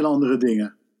twee heel andere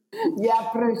dingen. Ja,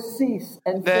 precies.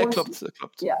 En nee, klopt.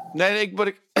 Ja. Nee,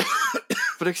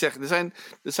 wat ik zeg, er zijn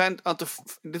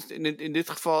in dit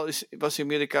geval was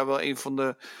Amerika wel een van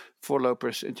de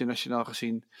voorlopers internationaal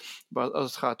gezien, als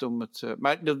het gaat om het,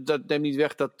 maar dat neemt niet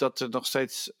weg dat er nog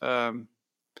steeds...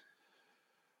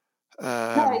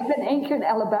 ik ben 1 keer in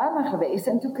Alabama geweest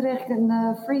en toen kreeg ik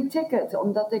een free ticket,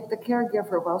 omdat ik de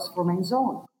caregiver was voor mijn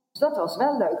zoon. Dus dat was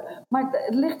wel leuk. Maar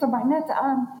het ligt er maar net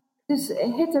aan. Het is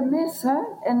hit en miss, hè?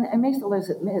 En meestal is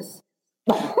het mis.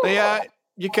 Nou ja,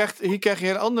 hier krijg je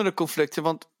heel andere conflicten,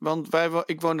 want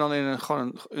ik woon dan in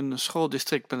een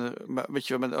schooldistrict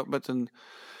met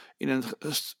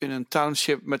een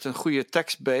township met een goede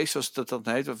tax base, zoals dat dan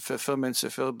heet, waar veel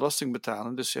mensen veel belasting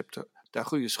betalen. Dus je hebt daar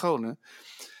goede scholen.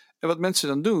 En wat mensen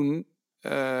dan doen,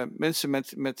 mensen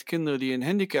met kinderen die een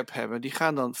handicap hebben, die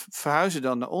gaan dan verhuizen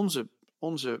dan naar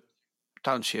onze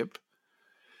township.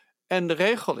 En de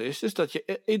regel is dus dat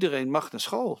iedereen mag naar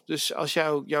school. Dus als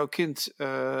jouw kind,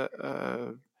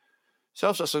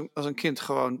 zelfs als een kind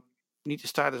gewoon niet in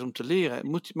staat is om te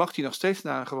leren, mag hij nog steeds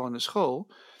naar een gewone school.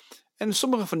 En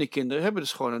sommige van die kinderen hebben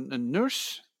dus gewoon een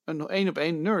nurse, een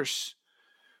 1-op-1 nurse.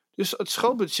 Dus het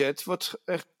schoolbudget wordt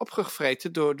echt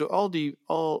opgevreten door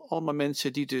allemaal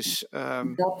mensen die dus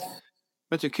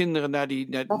met hun kinderen naar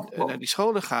die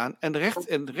scholen gaan en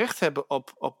recht hebben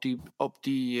op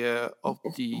die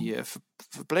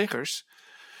verplegers.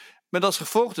 Met als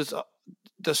gevolg dat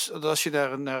als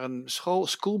je naar een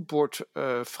schoolboard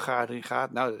vergadering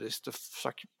gaat, nou, dat is de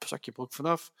zakje broek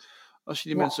vanaf. Als je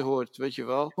die mensen hoort, weet je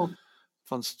wel,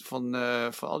 van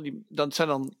al die, dan zijn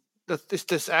dan,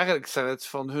 dat is eigenlijk, zijn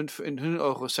het in hun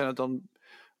ogen zijn het dan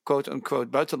quote-unquote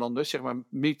buitenlanders, zeg maar,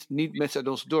 niet mensen uit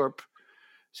ons dorp,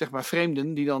 zeg maar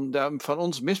vreemden, die dan van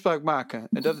ons misbruik maken.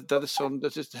 En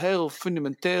dat is het heel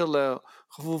fundamentele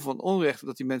gevoel van onrecht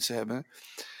dat die mensen hebben.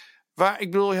 Waar,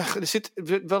 ik bedoel, ja, er zit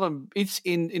wel iets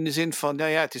in de zin van, nou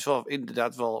ja, het is wel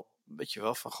inderdaad wel, weet je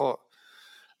wel, van, goh,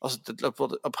 als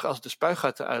de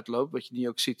spuigaten uitloopt, wat je nu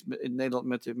ook ziet in Nederland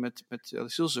met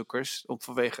asielzoekers,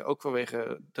 ook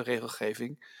vanwege de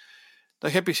regelgeving,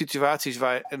 dan heb je situaties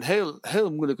waar een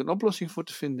heel moeilijk een oplossing voor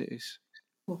te vinden is.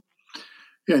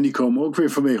 Ja, en die komen ook weer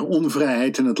vanwege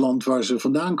onvrijheid in het land waar ze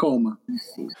vandaan komen.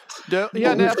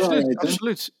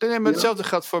 Absoluut. Nee, maar hetzelfde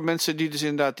geldt voor mensen die dus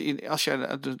inderdaad, als je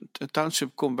uit een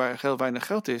township komt waar heel weinig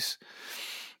geld is,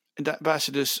 waar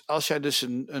ze dus, als jij dus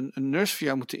een nurse voor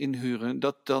jou moet inhuren,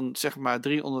 dat dan zeg maar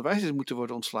 3 onderwijzers moeten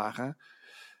worden ontslagen.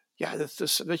 Ja,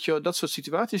 weet je, dat soort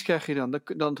situaties krijg je dan.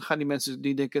 Dan gaan die mensen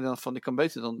die denken dan van, ik kan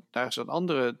beter dan naar zo'n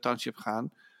andere township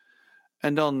gaan.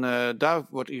 En dan daar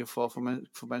wordt in ieder geval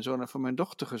voor mijn zoon en voor mijn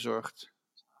dochter gezorgd.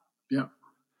 Ja.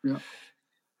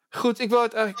 Goed, ik wil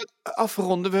het eigenlijk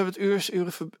afronden. We hebben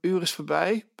het uur is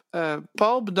voorbij.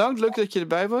 Paul, bedankt. Leuk dat je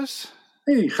erbij was.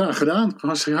 Hey, graag gedaan.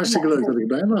 Hartstikke leuk dat ik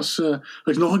erbij was. Als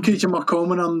ik nog een keertje mag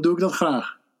komen, dan doe ik dat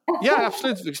graag. Ja,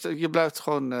 absoluut. Je blijft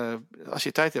gewoon, als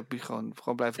je tijd hebt, gewoon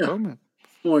blijven komen.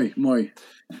 Mooi.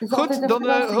 Goed, dan...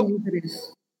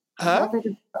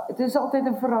 Het is altijd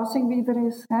een verrassing wie er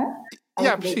is, hè?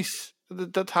 Ja, precies.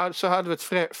 Zo houden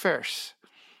we het vers.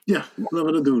 Ja, laten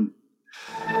we dat doen.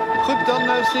 Goed,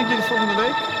 dan zie ik jullie volgende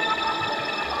week.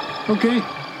 Oké,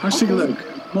 hartstikke leuk.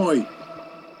 Mooi.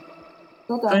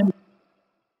 Tot dan.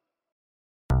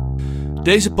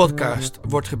 Deze podcast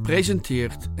wordt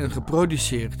gepresenteerd en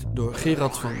geproduceerd door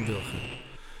Gerald van Wilgen.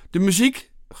 De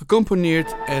muziek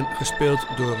gecomponeerd en gespeeld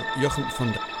door Jochem van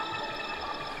Dijk.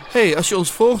 Hey, als je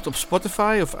ons volgt op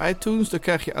Spotify of iTunes, dan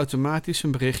krijg je automatisch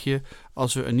een berichtje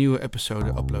als we een nieuwe episode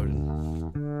uploaden.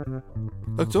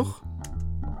 Ook toch?